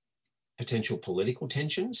potential political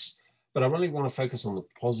tensions, but I really want to focus on the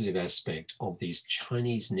positive aspect of these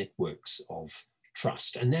Chinese networks of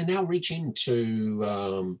trust. And they're now reaching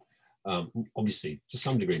to, obviously, to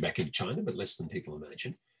some degree back into China, but less than people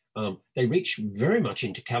imagine. They reach very much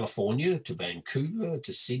into California, to Vancouver,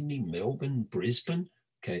 to Sydney, Melbourne, Brisbane,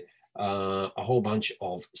 okay? A whole bunch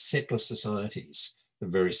of settler societies are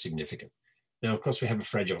very significant. Now, of course, we have a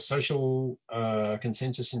fragile social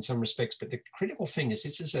consensus in some respects, but the critical thing is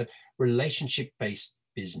this is a relationship-based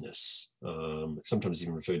business, sometimes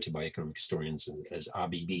even referred to by economic historians as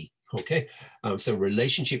RBB, okay? So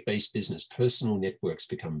relationship-based business, personal networks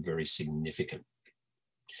become very significant.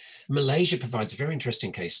 Malaysia provides a very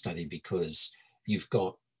interesting case study because you've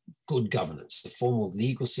got good governance, the formal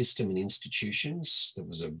legal system and institutions. There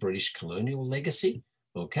was a British colonial legacy,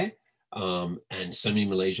 okay? And so many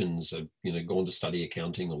Malaysians have, gone to study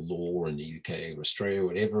accounting or law in the UK or Australia or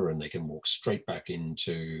whatever, and they can walk straight back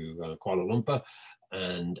into Kuala Lumpur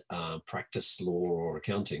and practice law or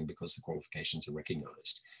accounting because the qualifications are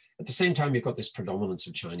recognized. At the same time, you've got this predominance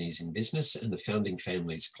of Chinese in business, and the founding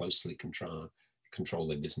families closely control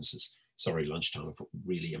their businesses. Sorry, lunchtime,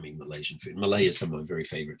 I mean Malaysian food. Malay is some of my very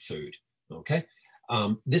favorite food, okay?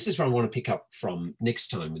 This is where I want to pick up from next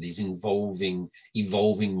time with these evolving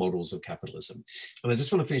models of capitalism. And I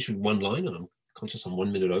just want to finish with one line, and I'm conscious I'm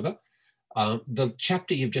 1 minute over. The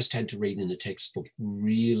chapter you've just had to read in the textbook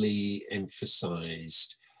really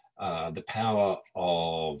emphasized the power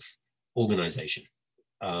of organization.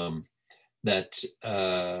 that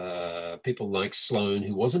people like Sloan,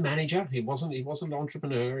 who was a manager, he wasn't an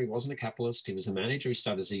entrepreneur, he wasn't a capitalist, he was a manager. He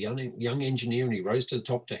started as a young engineer, and he rose to the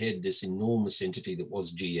top to head this enormous entity that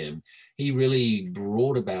was GM. He really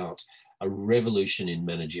brought about a revolution in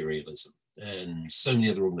managerialism, and so many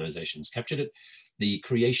other organizations captured it. The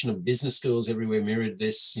creation of business schools everywhere mirrored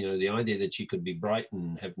this. You know, the idea that you could be bright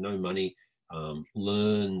and have no money,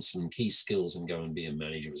 learn some key skills and go and be a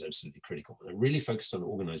manager was absolutely critical. And it really focused on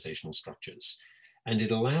organizational structures. And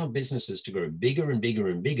it allowed businesses to grow bigger and bigger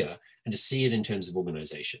and bigger, and to see it in terms of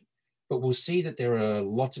organization. But we'll see that there are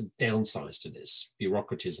lots of downsides to this: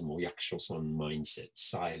 bureaucratism or yakushoson mindset,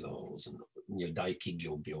 silos, and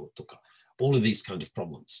daikigyo toka, all of these kind of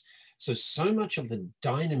problems. So much of the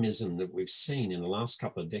dynamism that we've seen in the last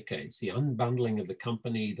couple of decades, the unbundling of the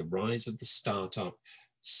company, the rise of the startup,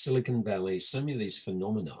 Silicon Valley, so many of these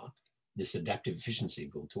phenomena, this adaptive efficiency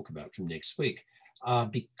we'll talk about from next week, are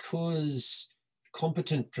because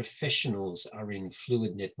competent professionals are in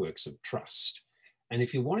fluid networks of trust. And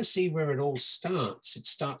if you want to see where it all starts, it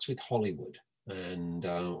starts with Hollywood. And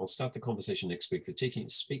I'll start the conversation next week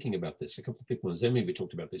speaking about this. A couple of people on Zemi, we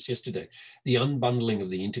talked about this yesterday, the unbundling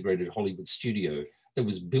of the integrated Hollywood studio that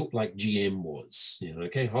was built like GM was.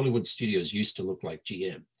 Okay, Hollywood studios used to look like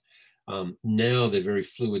GM. Now they're very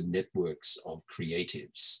fluid networks of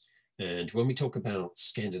creatives. And when we talk about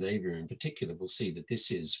Scandinavia in particular, we'll see that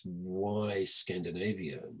this is why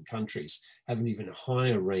Scandinavian countries have an even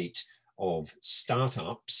higher rate of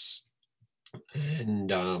startups and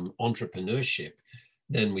entrepreneurship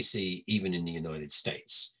than we see even in the United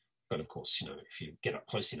States. But of course, if you get up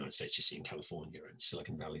close to the United States, you see in California and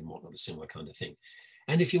Silicon Valley and whatnot, a similar kind of thing.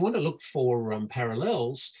 And if you want to look for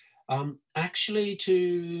parallels, actually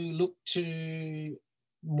to look to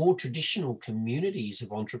more traditional communities of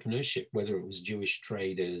entrepreneurship, whether it was Jewish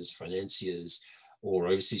traders, financiers, or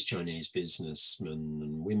overseas Chinese businessmen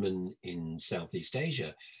and women in Southeast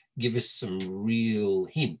Asia, give us some real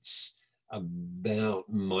hints about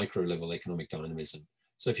micro level economic dynamism.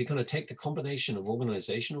 So if you kind of take the combination of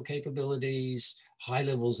organizational capabilities, high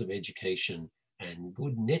levels of education, and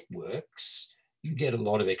good networks, you get a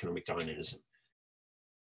lot of economic dynamism.